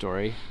skid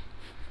story.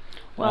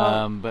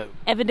 Well, but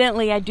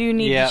evidently I do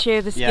need to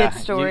share the skid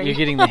story. You're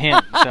getting the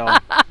hint.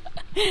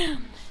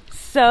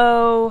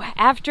 So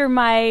after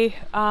my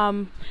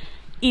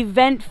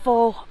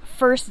eventful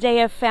first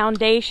day of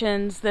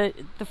foundations, the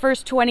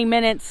first 20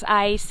 minutes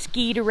I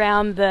skied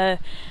around the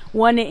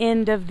one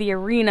end of the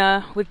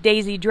arena with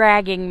Daisy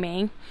dragging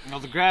me. Well,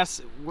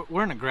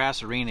 we're in a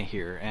grass arena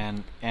here,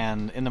 and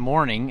in the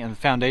morning in the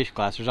foundation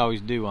class there's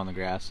always dew on the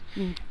grass,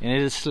 and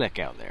it is slick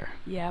out there.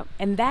 Yeah,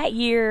 and that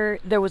year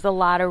there was a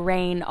lot of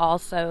rain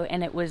also,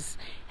 and it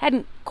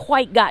hadn't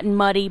quite gotten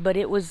muddy, but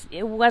it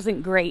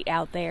wasn't great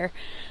out there.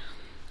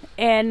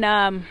 And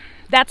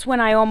that's when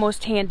I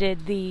almost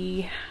handed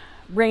the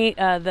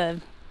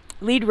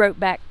lead rope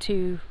back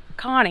to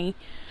Connie.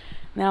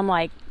 And I'm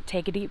like,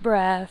 take a deep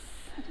breath.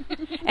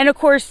 And of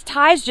course,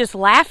 Ty's just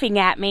laughing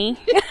at me.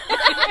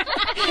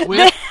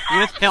 with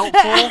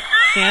helpful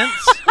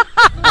hints.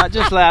 Not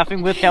just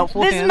laughing, with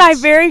helpful hints. This is my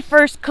very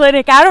first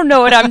clinic. I don't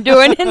know what I'm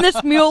doing, and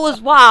this mule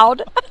is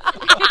wild.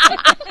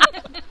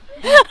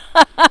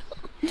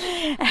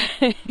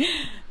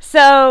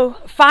 So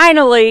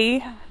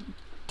finally,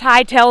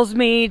 Ty tells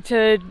me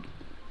to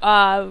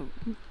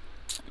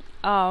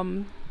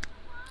halter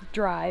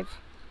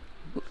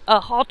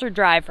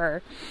drive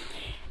her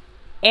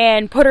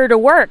and put her to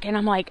work, and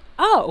I'm like,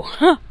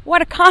 oh,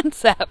 what a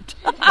concept.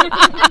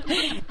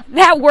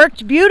 That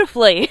worked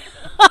beautifully.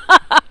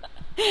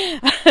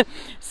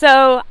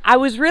 So I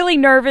was really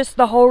nervous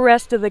the whole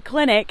rest of the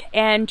clinic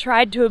and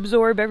tried to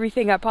absorb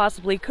everything I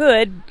possibly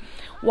could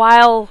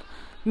while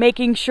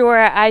making sure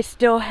I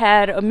still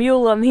had a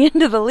mule on the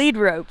end of the lead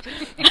rope.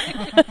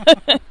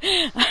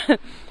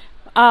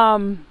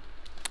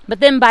 But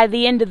then by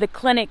the end of the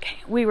clinic,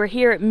 we were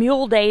here at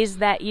Mule Days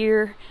that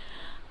year,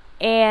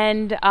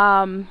 and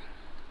on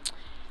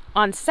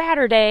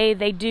Saturday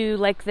they do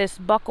like this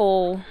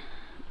buckle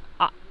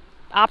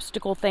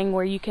obstacle thing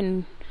where you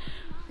can,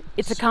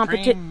 it's a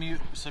competition.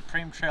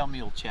 Supreme Trail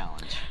Mule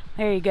Challenge.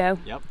 There you go.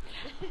 Yep.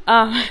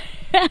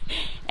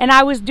 And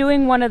I was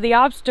doing one of the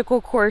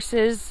obstacle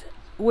courses,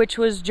 which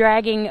was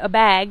dragging a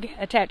bag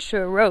attached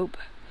to a rope.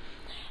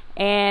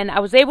 And I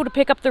was able to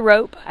pick up the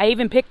rope. I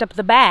even picked up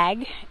the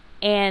bag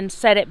and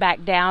set it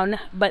back down.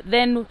 But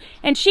then,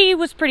 and she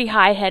was pretty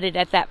high-headed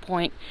at that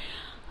point.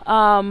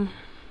 And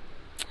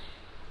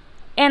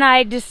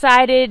I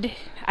decided,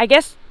 I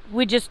guess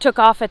we just took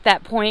off at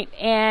that point,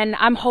 and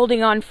I'm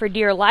holding on for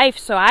dear life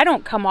so I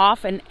don't come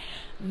off, and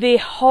the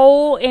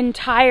whole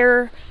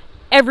entire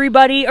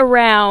everybody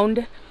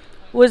around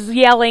was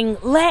yelling,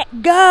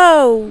 let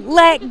go,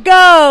 let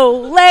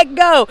go, let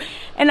go.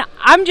 And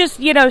I'm just,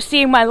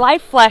 seeing my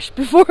life flash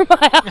before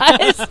my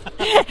eyes,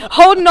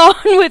 holding on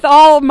with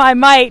all my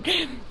might.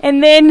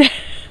 And then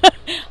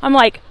I'm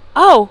like,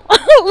 oh,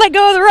 let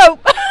go of the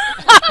rope.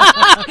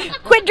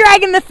 Quit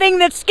dragging the thing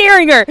that's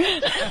scaring her.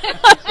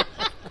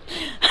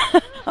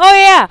 Oh,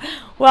 yeah.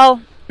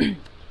 Well,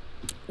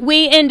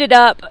 we ended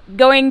up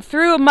going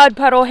through a mud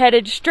puddle,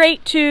 headed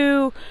straight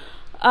to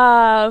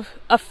a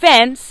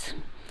fence,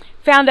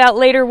 found out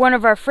later one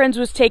of our friends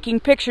was taking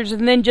pictures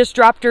and then just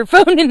dropped her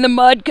phone in the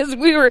mud because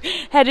we were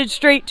headed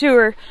straight to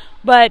her.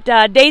 But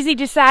Daisy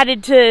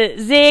decided to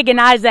zig and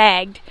I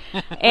zagged.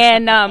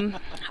 And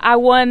I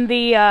won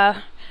the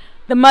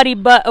Muddy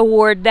Butt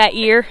Award that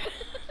year.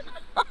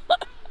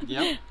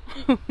 Yep.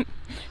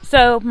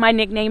 So my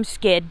nickname's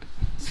Skid.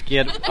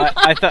 Skid.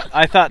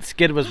 I thought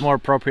Skid was more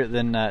appropriate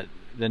than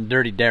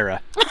Dirty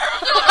Dara.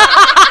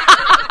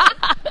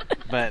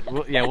 But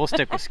we'll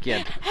stick with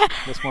Skid.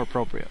 That's more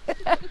appropriate.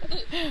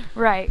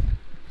 Right.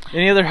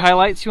 Any other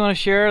highlights you want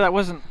to share?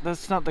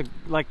 That's not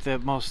the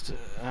most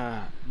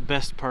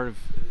best part of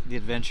the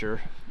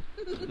adventure.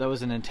 That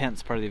was an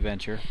intense part of the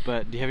adventure.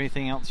 But do you have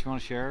anything else you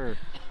want to share, or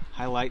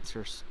highlights,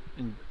 or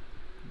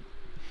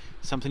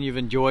something you've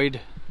enjoyed?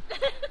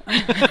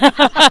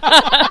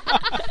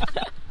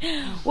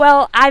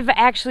 Well, I've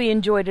actually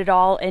enjoyed it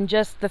all, and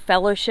just the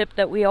fellowship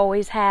that we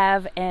always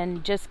have,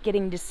 and just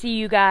getting to see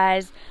you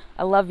guys.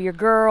 I love your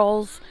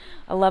girls.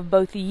 I love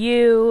both of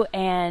you,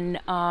 and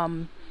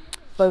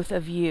both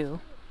of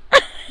you.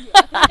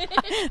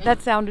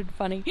 That sounded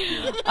funny.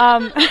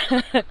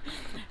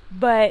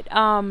 But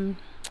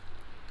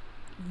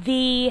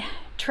the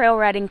trail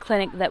riding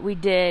clinic that we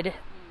did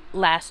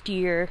last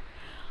year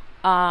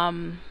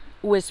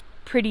was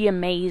pretty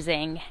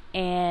amazing,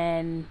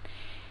 and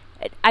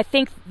I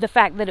think the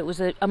fact that it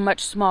was a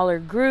much smaller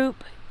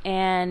group,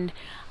 and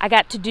I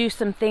got to do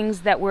some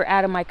things that were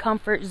out of my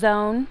comfort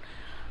zone,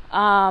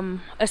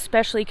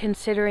 especially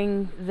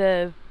considering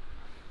the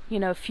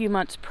few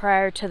months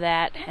prior to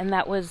that, and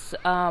that was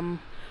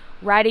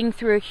riding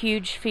through a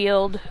huge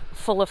field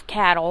full of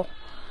cattle.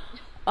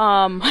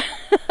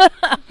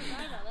 I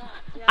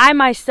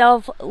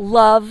myself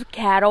love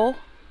cattle,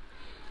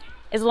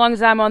 as long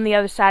as I'm on the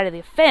other side of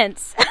the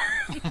fence.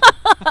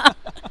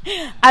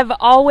 I've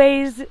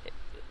always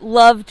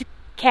loved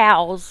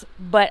cows,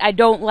 but I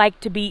don't like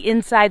to be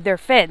inside their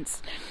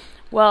fence.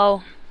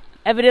 Well,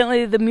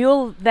 evidently the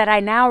mule that I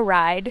now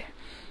ride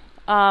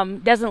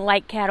doesn't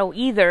like cattle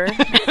either,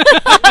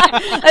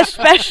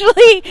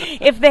 especially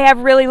if they have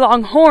really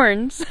long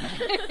horns,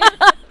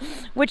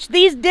 which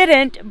these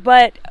didn't.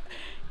 But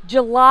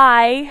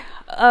July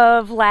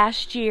of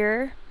last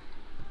year,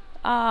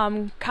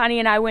 Connie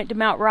and I went to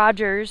Mount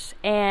Rogers,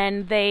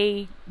 and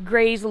they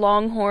grazed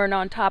longhorn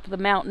on top of the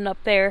mountain up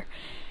there.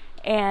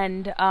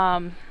 And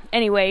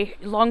anyway,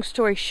 long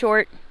story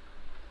short,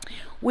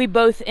 we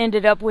both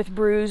ended up with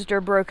bruised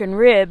or broken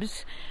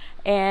ribs,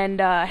 and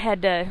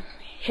had to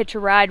hitch a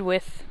ride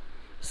with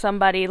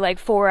somebody like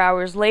 4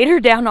 hours later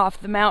down off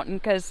the mountain,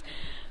 because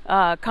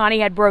Connie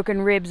had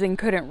broken ribs and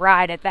couldn't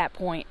ride at that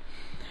point.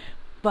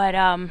 But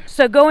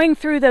so going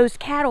through those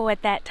cattle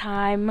at that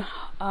time,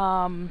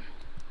 when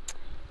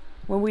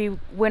we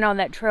went on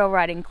that trail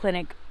riding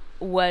clinic,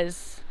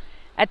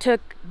 that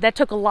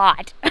took a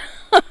lot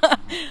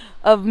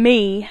of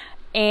me,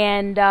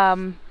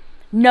 and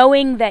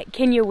knowing that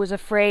Kenya was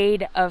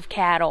afraid of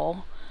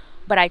cattle,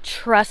 but I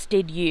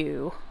trusted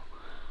you,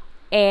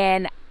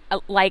 and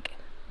like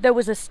there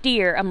was a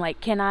steer, I'm like,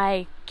 can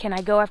I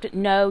go after?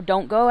 No,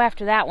 don't go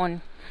after that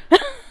one.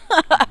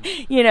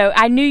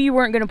 I knew you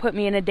weren't going to put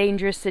me in a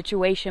dangerous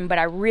situation, but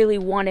I really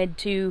wanted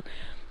to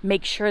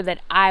make sure that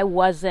I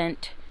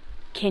wasn't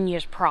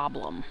Kenya's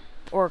problem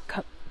or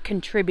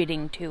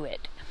contributing to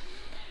it,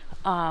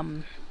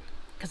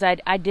 because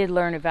I did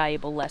learn a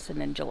valuable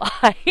lesson in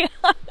July.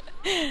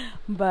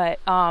 But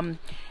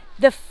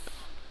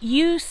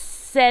you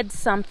said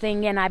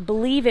something, and I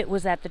believe it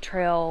was at the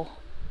trail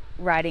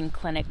riding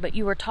clinic, but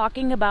you were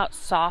talking about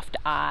soft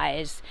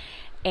eyes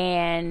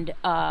and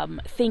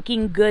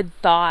thinking good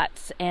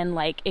thoughts, and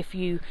like if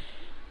you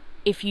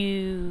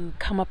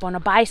come up on a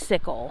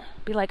bicycle,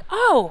 be like,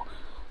 oh,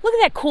 look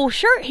at that cool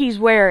shirt he's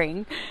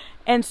wearing.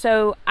 And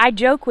so I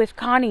joke with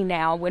Connie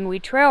now when we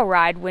trail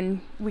ride,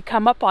 when we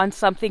come up on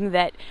something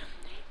that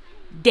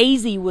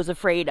Daisy was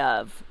afraid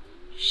of,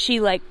 she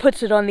like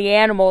puts it on the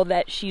animal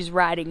that she's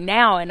riding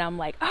now, and I'm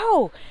like,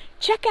 oh,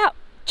 check out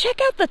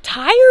the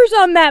tires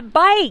on that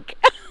bike.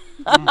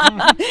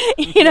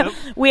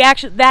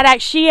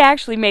 She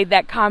actually made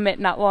that comment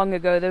not long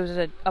ago. There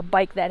was a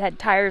bike that had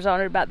tires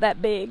on it about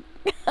that big.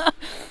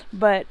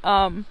 But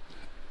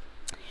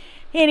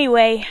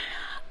anyway,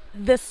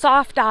 the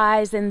soft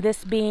eyes, and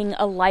this being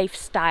a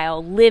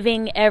lifestyle,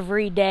 living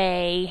every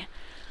day,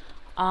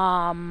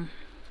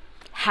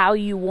 how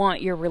you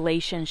want your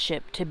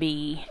relationship to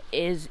be,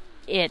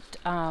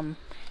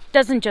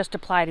 doesn't just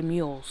apply to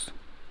mules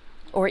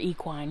or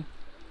equine.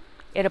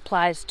 It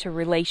applies to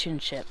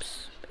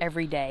relationships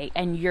every day,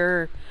 and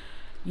your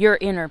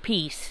inner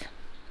peace.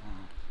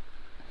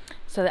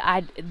 So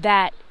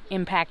that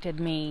impacted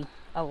me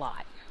a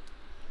lot.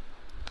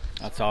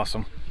 That's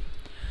awesome.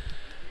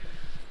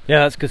 Yeah,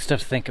 that's good stuff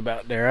to think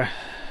about, Dara.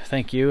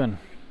 Thank you, and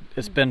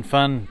it's been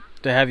fun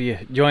to have you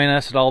join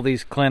us at all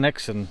these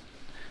clinics and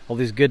all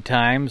these good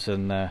times.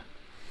 And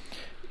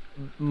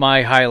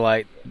my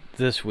highlight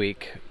this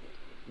week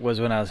was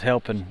when I was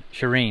helping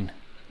Shireen.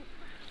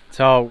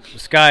 So,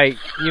 Sky,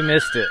 you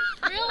missed it.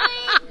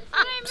 Really? Did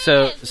I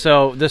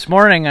So this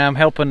morning I'm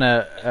helping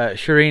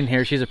Shireen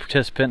here. She's a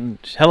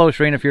participant. Hello,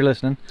 Shireen, if you're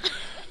listening.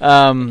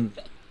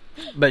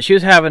 But she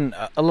was having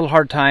a little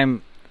hard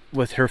time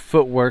with her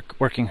footwork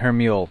working her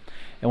mule.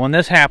 And when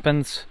this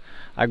happens,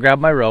 I grab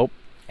my rope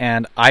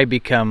and I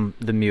become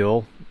the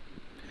mule,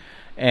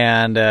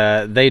 and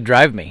they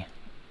drive me.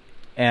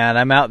 And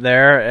I'm out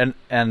there,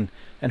 and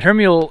her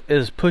mule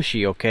is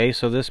pushy, okay?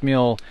 So this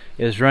mule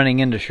is running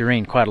into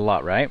Shireen quite a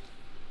lot, right?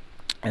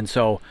 And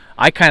so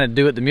I kind of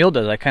do what the mule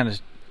does. I kind of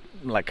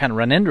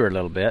run into her a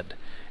little bit.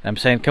 And I'm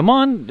saying, come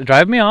on,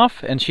 drive me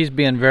off. And she's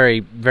being very,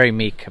 very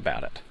meek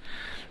about it.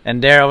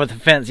 And Daryl with the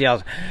fence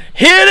yells,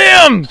 hit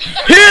him!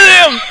 Hit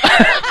him!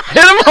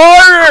 Hit him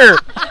harder!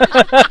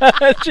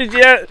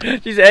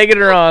 she's egging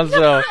her on,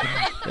 so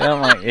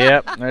I'm like,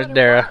 yep, there's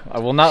Dara. I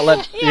will not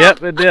let,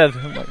 yep, it did.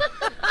 I'm like,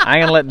 I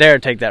ain't gonna let Dara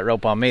take that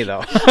rope on me,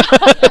 though.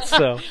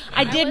 So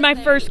I did my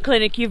first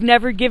clinic. You've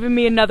never given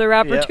me another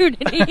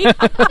opportunity. Yep.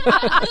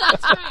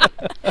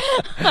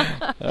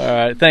 All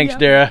right, thanks,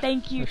 Dara.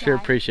 Thank you. I sure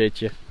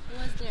appreciate you. It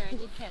was there. I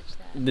did catch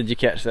that. Did you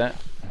catch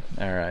that?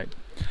 All right.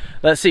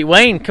 Let's see,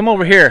 Wayne, come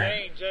over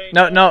here. Jane,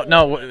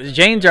 no.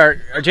 Jane's our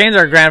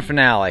grand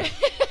finale.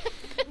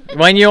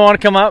 Wayne, you want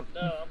to come up?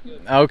 No, I'm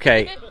good.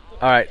 Okay.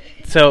 All right.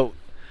 So,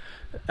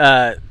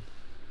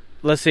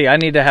 let's see. I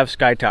need to have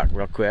Sky talk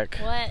real quick.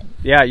 What?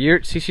 Yeah,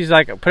 she's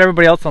like, put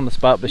everybody else on the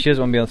spot, but she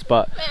doesn't want to be on the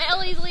spot.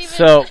 Ellie's leaving.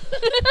 So,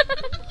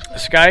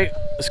 Sky,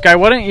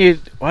 why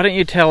don't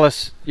you tell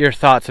us your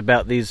thoughts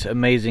about these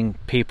amazing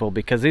people,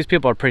 because these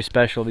people are pretty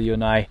special to you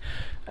and I.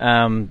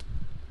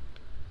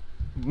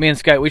 Me and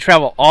Sky, we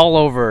travel all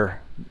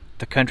over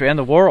the country and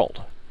the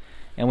world,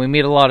 and we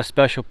meet a lot of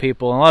special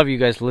people. And a lot of you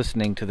guys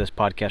listening to this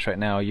podcast right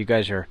now, you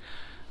guys are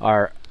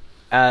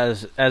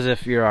as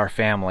if you're our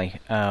family.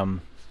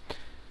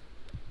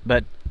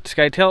 But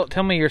Sky,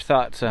 tell me your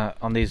thoughts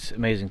on these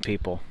amazing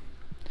people.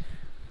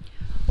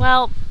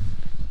 Well,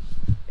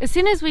 as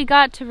soon as we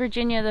got to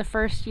Virginia the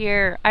first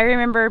year, I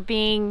remember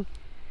being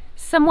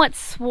somewhat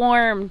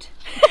swarmed.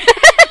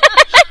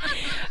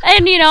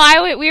 And we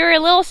were a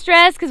little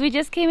stressed because we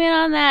just came in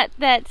on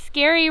that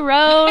scary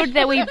road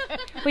that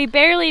we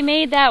barely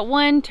made that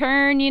one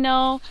turn,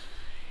 And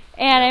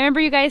I remember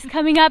you guys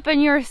coming up and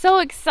you were so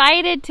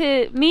excited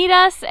to meet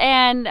us,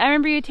 and I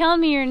remember you telling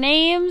me your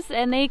names,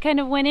 and they kind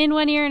of went in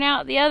one ear and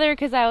out the other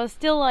because I was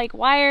still like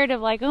wired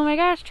of like, oh my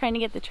gosh, trying to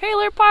get the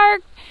trailer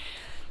parked.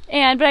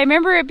 But I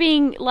remember it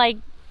being like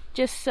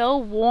just so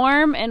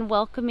warm and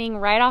welcoming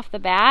right off the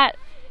bat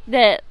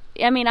that,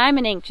 I'm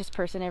an anxious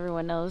person,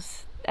 everyone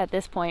knows at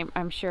this point,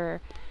 I'm sure.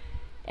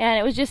 And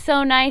it was just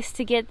so nice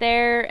to get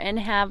there and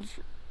have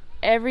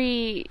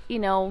every, I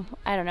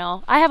don't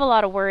know, I have a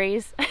lot of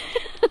worries,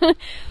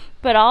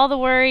 but all the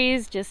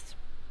worries just,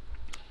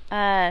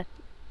 kind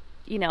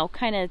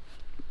of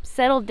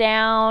settled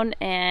down.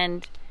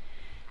 And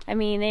I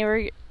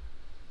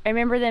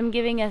remember them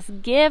giving us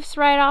gifts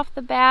right off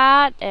the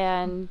bat,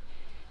 and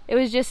it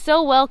was just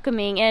so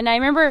welcoming. And I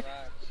remember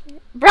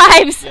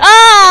bribes. Yeah.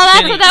 Oh,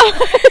 that's Kenny, what that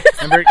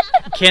was. Remember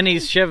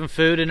Kenny's shoving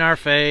food in our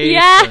face.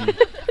 Yeah,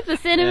 the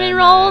cinnamon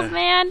rolls,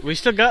 man. We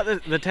still got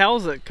the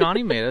towels that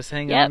Connie made us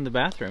hang on in the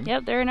bathroom.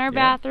 Yep, they're in our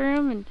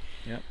bathroom,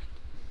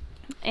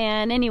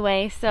 and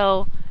anyway,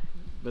 so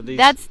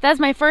that's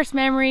my first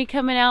memory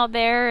coming out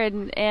there,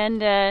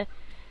 and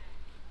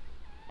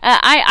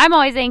I'm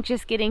always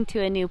anxious getting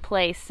to a new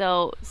place,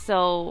 so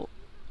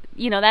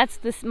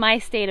that's my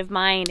state of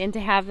mind, and to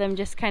have them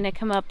just kind of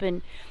come up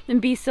and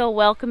be so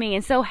welcoming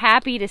and so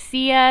happy to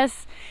see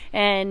us,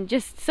 and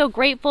just so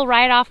grateful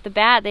right off the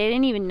bat. They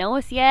didn't even know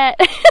us yet.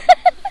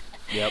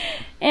 Yep.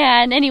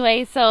 And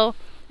anyway, so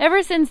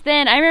ever since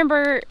then, I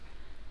remember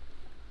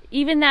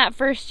even that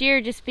first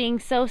year just being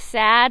so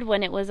sad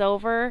when it was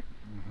over.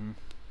 Mm-hmm.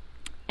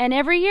 And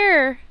every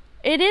year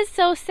it is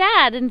so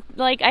sad, and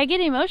like I get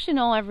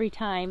emotional every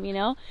time,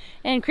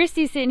 and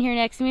Christy's sitting here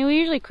next to me. We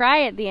usually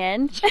cry at the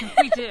end.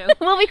 We do.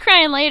 We'll be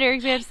crying later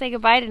because we have to say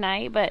goodbye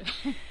tonight, but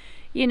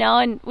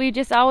and we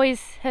just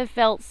always have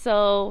felt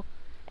so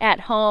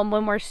at home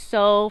when we're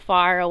so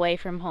far away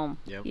from home.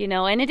 Yep.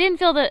 And it didn't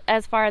feel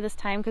as far this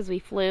time because we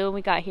flew and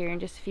we got here in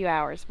just a few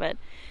hours, but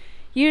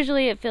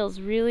usually it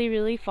feels really,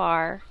 really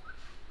far.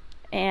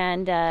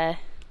 And I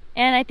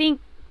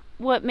think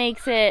what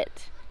makes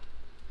it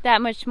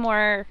that much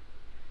more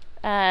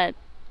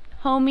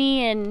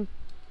homey and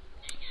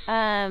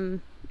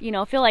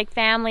feel like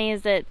family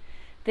is that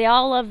they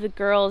all love the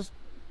girls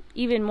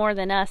even more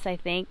than us, I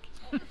think.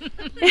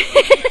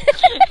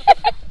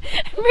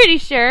 I'm pretty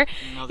sure.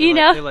 No,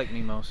 they like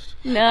me most.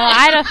 No,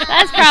 I don't.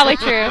 That's probably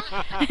true.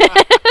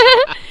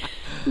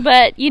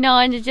 But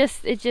and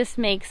it just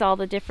makes all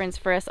the difference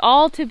for us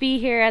all to be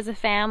here as a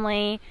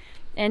family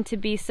and to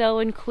be so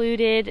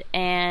included,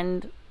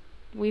 and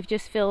we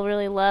just feel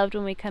really loved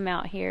when we come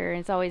out here. And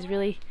it's always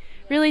really,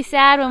 really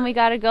sad when we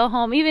got to go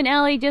home. Even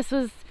Ellie just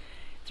was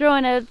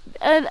throwing a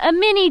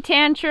mini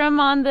tantrum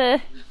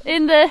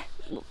in the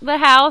the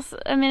house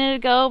a minute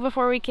ago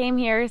before we came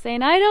here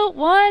saying, I don't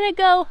want to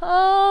go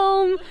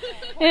home.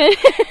 And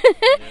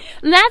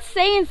that's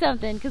saying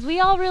something, because we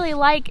all really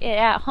like it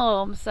at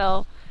home.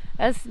 So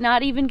us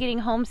not even getting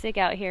homesick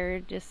out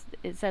here,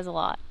 it says a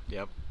lot.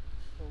 Yep.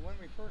 Well, when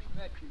we first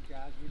met you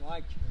guys, we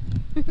liked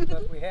you,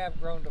 but we have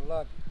grown to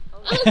love you.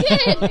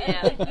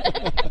 Okay.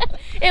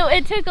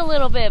 It took a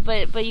little bit,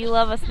 but you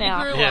love us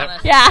now.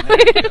 Yeah.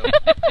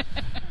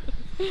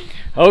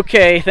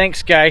 Okay,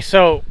 thanks guys.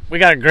 So we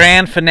got a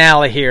grand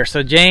finale here.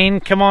 So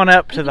Jane, come on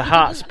up to the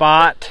hot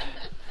spot.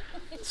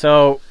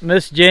 So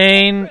Miss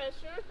Jane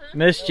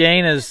is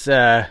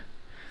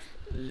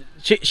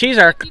she's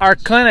our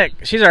clinic.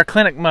 She's our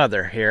clinic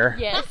mother here.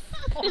 Yes.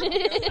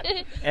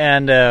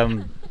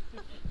 And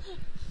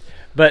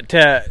but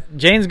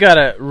Jane's got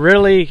a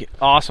really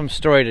awesome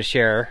story to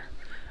share.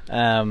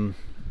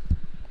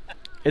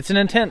 It's an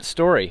intense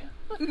story.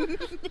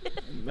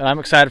 And I'm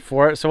excited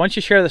for it. So why don't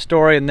you share the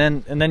story, and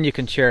then you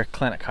can share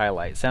clinic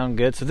highlights. Sound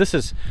good? So this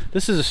is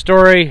a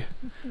story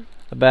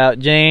about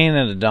Jane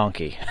and a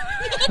donkey.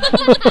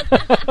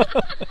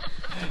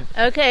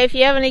 Okay, if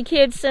you have any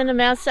kids, send them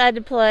outside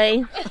to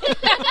play.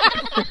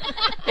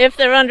 If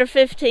they're under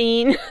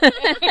 15.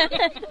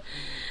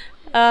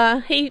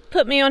 He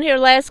put me on here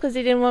last because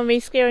he didn't want me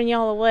scaring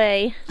y'all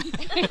away.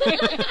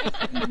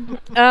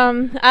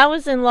 I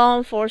was in law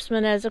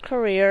enforcement as a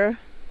career,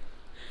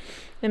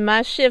 and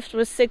my shift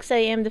was 6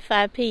 a.m. to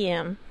 5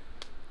 p.m.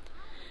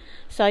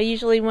 So I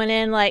usually went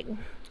in like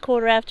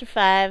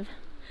 5:15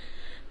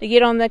 to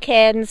get on the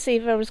CAD and see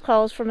if there was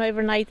calls from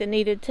overnight that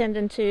needed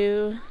tending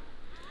to,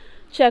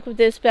 check with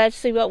dispatch,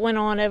 see what went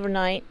on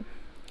overnight.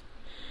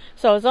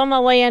 So I was on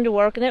my way into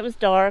work, and it was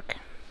dark.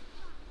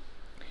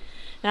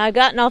 And I'd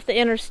gotten off the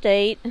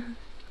interstate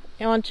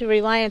onto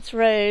Reliance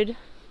Road,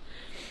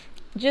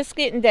 just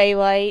getting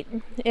daylight,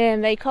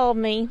 and they called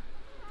me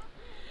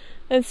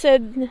and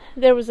said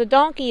there was a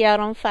donkey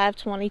out on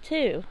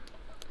 522.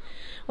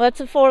 Well, that's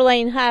a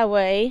 4-lane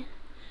highway,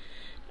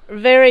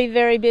 very,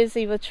 very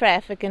busy with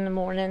traffic in the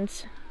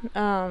mornings,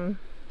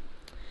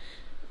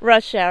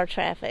 rush hour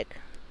traffic.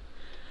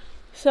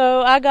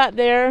 So I got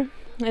there,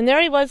 and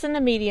there he was in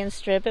the median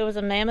strip. It was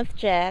a mammoth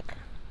jack.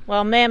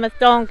 Well, mammoth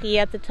donkey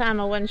at the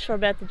time. I wasn't sure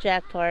about the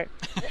jack part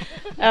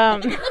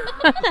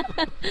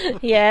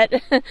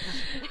yet.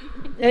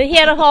 He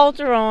had a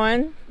halter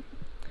on,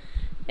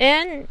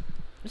 and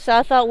so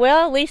I thought,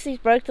 well, at least he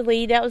broke the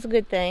lead. That was a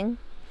good thing.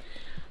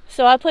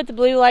 So I put the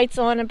blue lights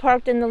on and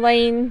parked in the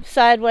lane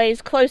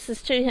sideways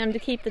closest to him to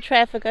keep the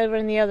traffic over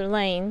in the other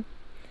lane.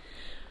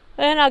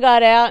 And I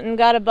got out and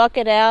got a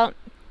bucket out,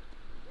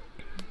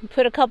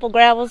 put a couple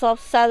gravels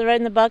off the side of the road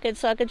in the bucket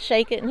so I could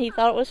shake it, and he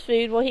thought it was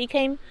food. Well, he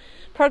came,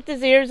 perked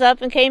his ears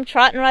up and came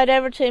trotting right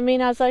over to me,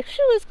 and I was like,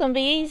 phew, it's going to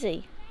be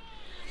easy.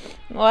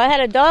 Well, I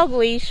had a dog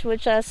leash,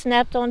 which I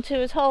snapped onto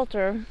his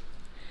halter,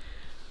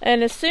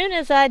 and as soon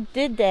as I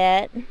did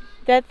that,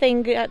 that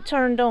thing got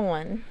turned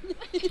on.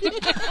 It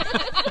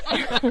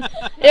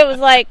was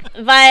like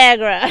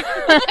Viagra.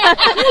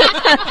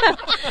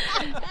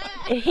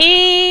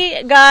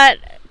 He got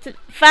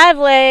 5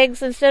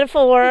 legs instead of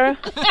 4.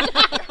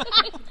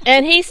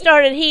 And he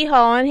started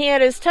hee-hawing. He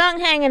had his tongue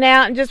hanging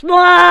out and just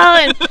whoa,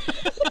 and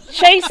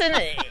chasing,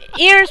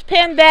 ears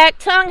pinned back,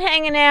 tongue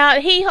hanging out,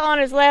 hee-hawing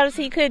as loud as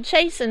he could,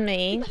 chasing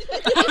me.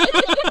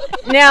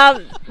 Now,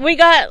 we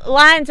got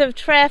lines of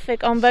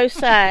traffic on both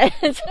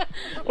sides.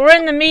 We're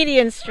in the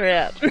median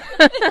strip.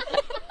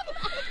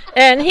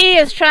 And he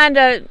is trying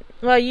to,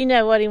 well, you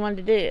know what he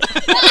wanted to do.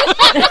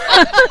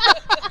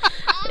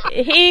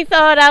 He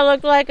thought I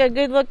looked like a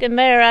good-looking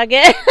mare, I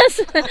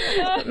guess.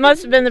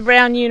 Must have been the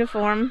brown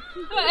uniform.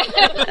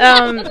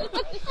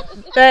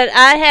 But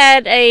I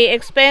had a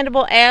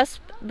expandable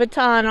asp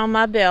baton on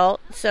my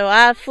belt, so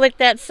I flicked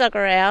that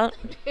sucker out.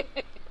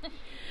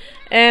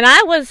 And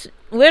I was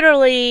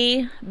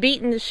literally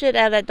beating the shit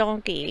out of that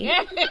donkey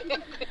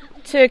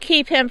to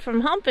keep him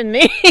from humping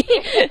me,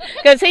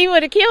 because he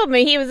would have killed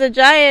me. He was a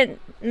giant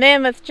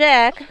mammoth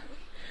jack.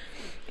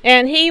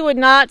 And he would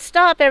not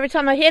stop. Every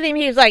time I hit him,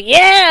 he was like,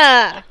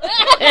 yeah!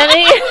 And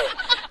he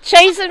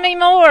chasing me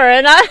more.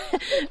 And I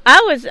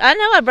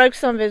know I broke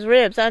some of his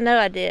ribs. I know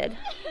I did.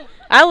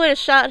 I would have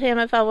shot him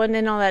if I wasn't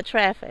in all that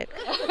traffic.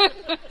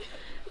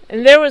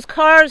 And there was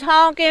cars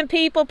honking,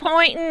 people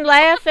pointing,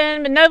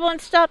 laughing, but no one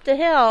stopped to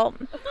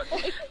help.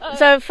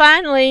 So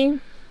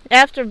finally,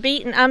 after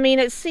beating, I mean,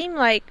 it seemed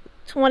like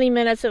 20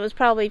 minutes. It was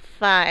probably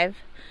 5.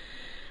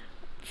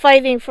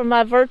 Fighting for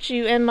my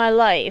virtue in my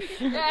life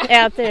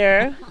out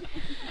there.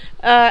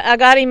 I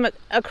got him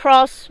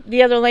across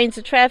the other lanes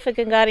of traffic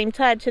and got him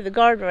tied to the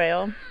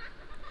guardrail.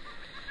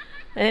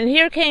 And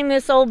here came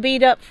this old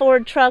beat up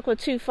Ford truck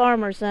with 2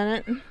 farmers in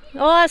it.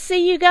 Oh, I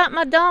see you got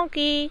my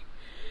donkey.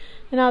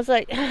 And I was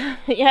like,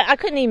 yeah, I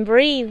couldn't even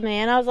breathe,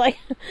 man. I was like,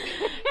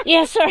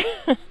 yes, sir.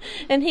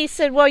 And he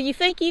said, well, you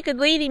think you could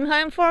lead him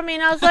home for me?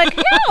 And I was like,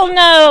 hell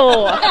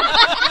no.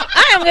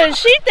 I am going to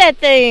shoot that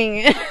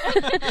thing.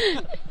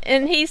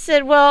 And he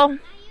said, well,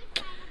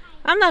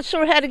 I'm not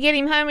sure how to get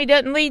him home. He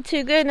doesn't lead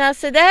too good. And I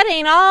said, that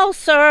ain't all,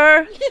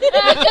 sir.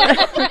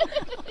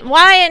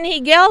 and he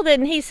yelled it,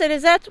 and he said,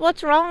 "Is that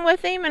what's wrong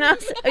with him?" And I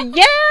said,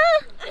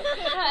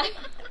 "Yeah."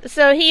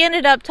 So he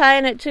ended up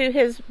tying it to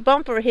his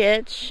bumper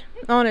hitch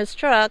on his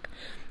truck,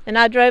 and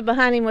I drove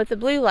behind him with the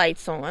blue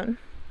lights on.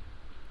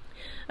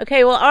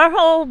 Okay, well, our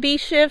whole B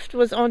shift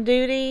was on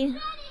duty.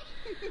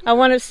 I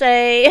want to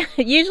say,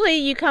 usually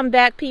you come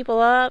back people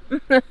up,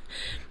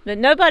 but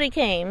nobody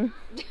came.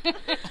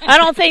 I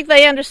don't think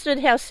they understood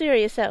how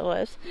serious that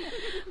was.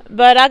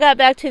 But I got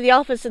back to the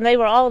office, and they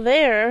were all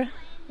there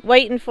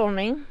waiting for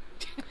me.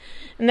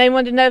 And they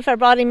wanted to know if I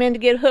brought him in to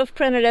get hoof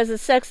printed as a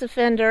sex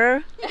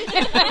offender.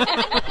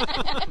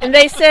 And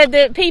they said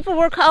that people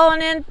were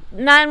calling in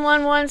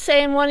 911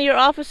 saying one of your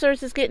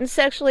officers is getting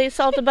sexually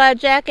assaulted by a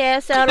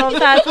jackass out on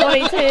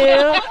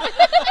 522.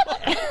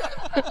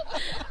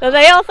 So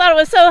they all thought it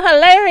was so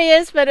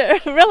hilarious, but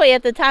really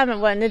at the time it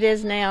wasn't. It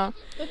is now.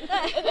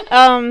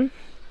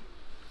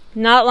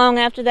 Not long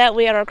after that,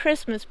 we had our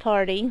Christmas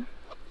party,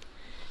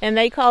 and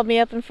they called me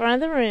up in front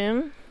of the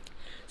room.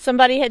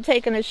 Somebody had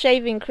taken a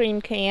shaving cream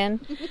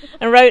can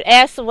and wrote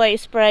 "Ass Away"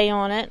 spray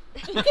on it,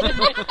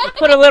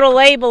 put a little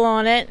label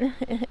on it,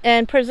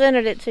 and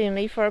presented it to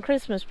me for a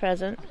Christmas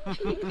present.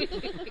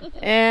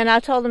 And I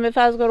told them if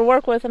I was going to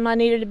work with them, I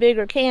needed a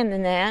bigger can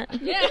than that.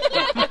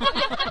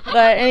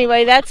 But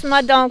anyway, that's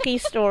my donkey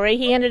story.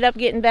 He ended up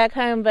getting back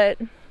home, but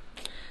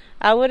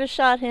I would have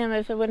shot him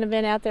if it wouldn't have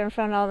been out there in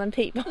front of all them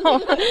people.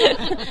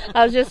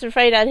 I was just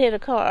afraid I'd hit a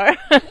car.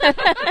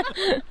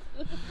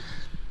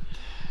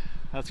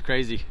 That's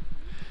crazy.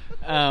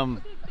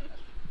 Well,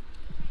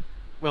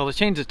 to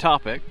change the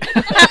topic.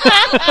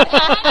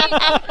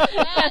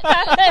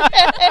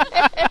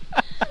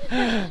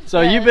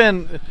 So you've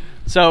been,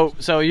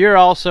 so you're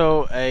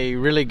also a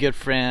really good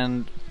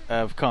friend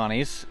of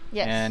Connie's.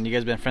 Yes. And you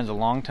guys have been friends a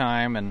long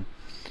time, and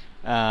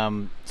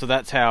so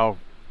that's how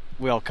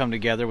we all come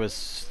together,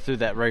 was through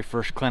that very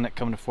first clinic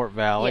coming to Fort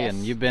Valley. Yes.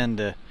 And you've been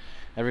to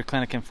every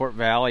clinic in Fort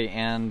Valley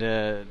and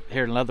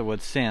here in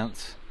Leatherwood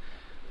since.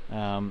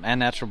 And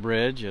Natural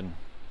Bridge, and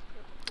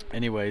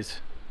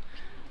anyways,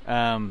 you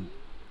want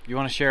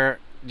to share?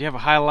 Do you have a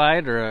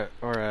highlight or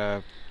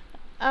a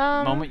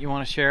moment you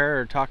want to share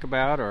or talk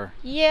about or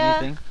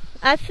anything?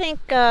 I think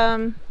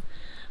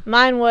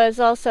mine was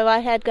also I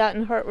had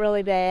gotten hurt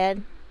really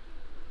bad,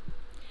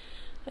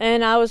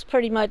 and I was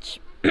pretty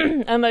much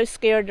almost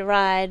scared to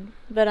ride,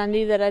 but I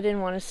knew that I didn't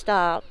want to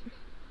stop,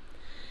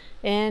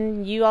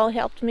 and you all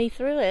helped me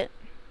through it.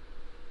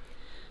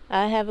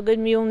 I have a good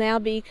mule now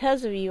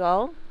because of you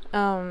all.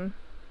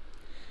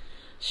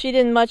 She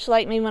didn't much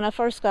like me when I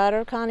first got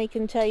her. Connie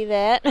can tell you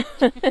that.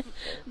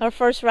 Our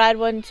first ride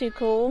wasn't too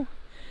cool.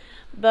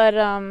 But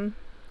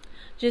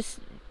just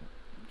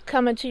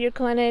coming to your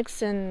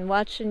clinics and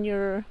watching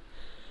your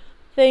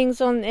things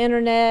on the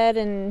internet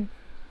and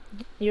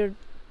your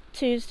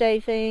Tuesday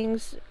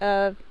things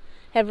have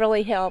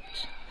really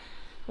helped.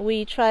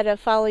 We try to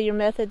follow your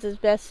methods as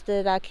best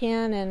that I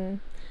can,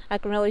 and I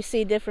can really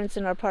see a difference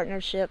in our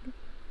partnership.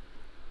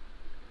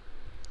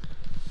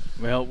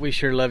 Well, we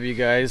sure love you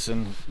guys,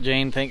 and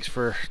Jane, thanks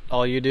for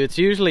all you do. It's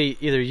usually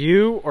either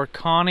you or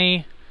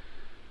Connie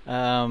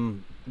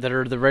that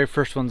are the very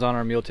first ones on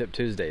our Mule Tip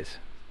Tuesdays.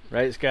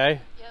 Right, Sky?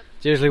 Yep.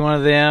 It's usually one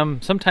of them.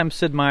 Sometimes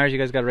Sid Myers. You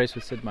guys got to race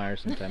with Sid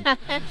Myers sometimes.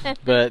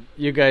 But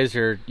you guys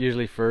are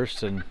usually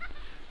first, and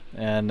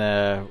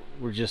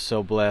we're just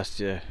so blessed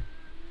to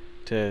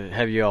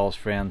have you all as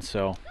friends.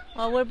 So.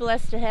 Well, we're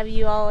blessed to have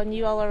you all, and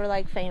you all are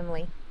like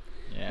family.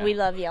 Yeah. We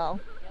love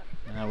y'all.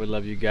 We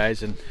love you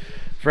guys, and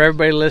for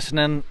everybody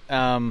listening,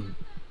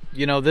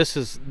 this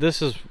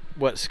is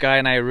what Sky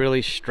and I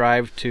really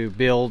strive to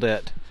build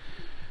at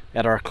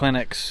our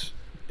clinics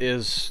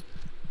is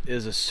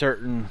a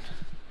certain,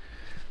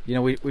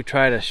 we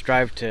try to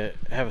strive to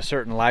have a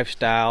certain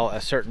lifestyle,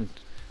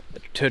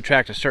 to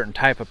attract a certain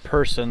type of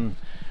person,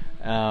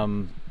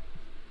 and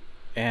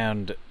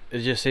it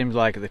just seems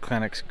like the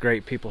clinics,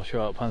 great people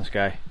show up on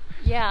Sky.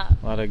 Yeah.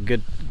 A lot of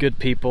good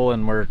people,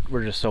 and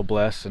we're just so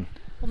blessed. And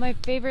well, my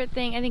favorite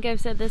thing, I think I've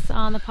said this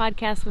on the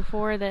podcast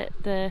before, that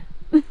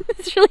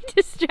it's really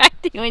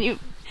distracting when you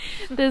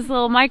this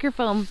little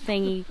microphone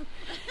thingy.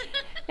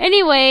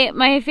 Anyway,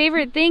 my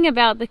favorite thing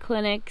about the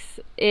clinics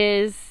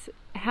is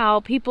how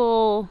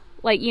people,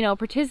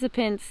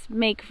 participants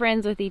make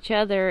friends with each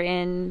other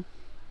and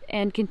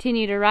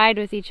continue to ride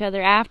with each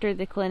other after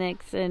the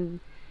clinics. And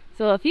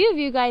so a few of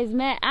you guys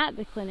met at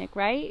the clinic,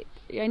 right?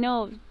 I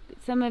know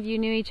some of you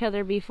knew each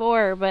other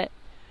before, but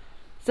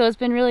so it's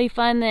been really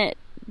fun that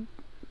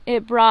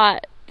it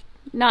brought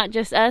not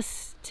just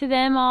us to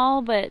them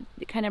all, but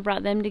it kind of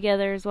brought them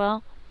together as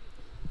well.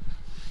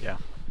 Yeah.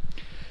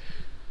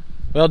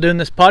 Well, doing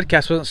this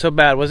podcast wasn't so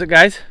bad, was it,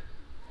 guys?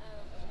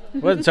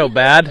 It wasn't so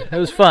bad. It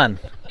was fun.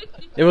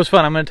 It was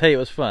fun. I'm going to tell you, it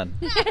was fun.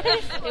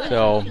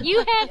 So you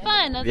had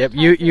fun. That's yep,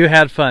 you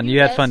had fun.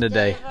 You had fun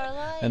today.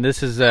 And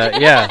this is this is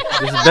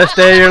the best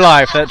day of your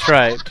life. That's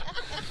right.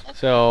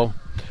 So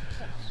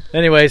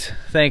anyways,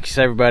 thanks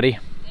everybody.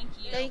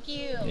 Thank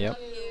you. Yep.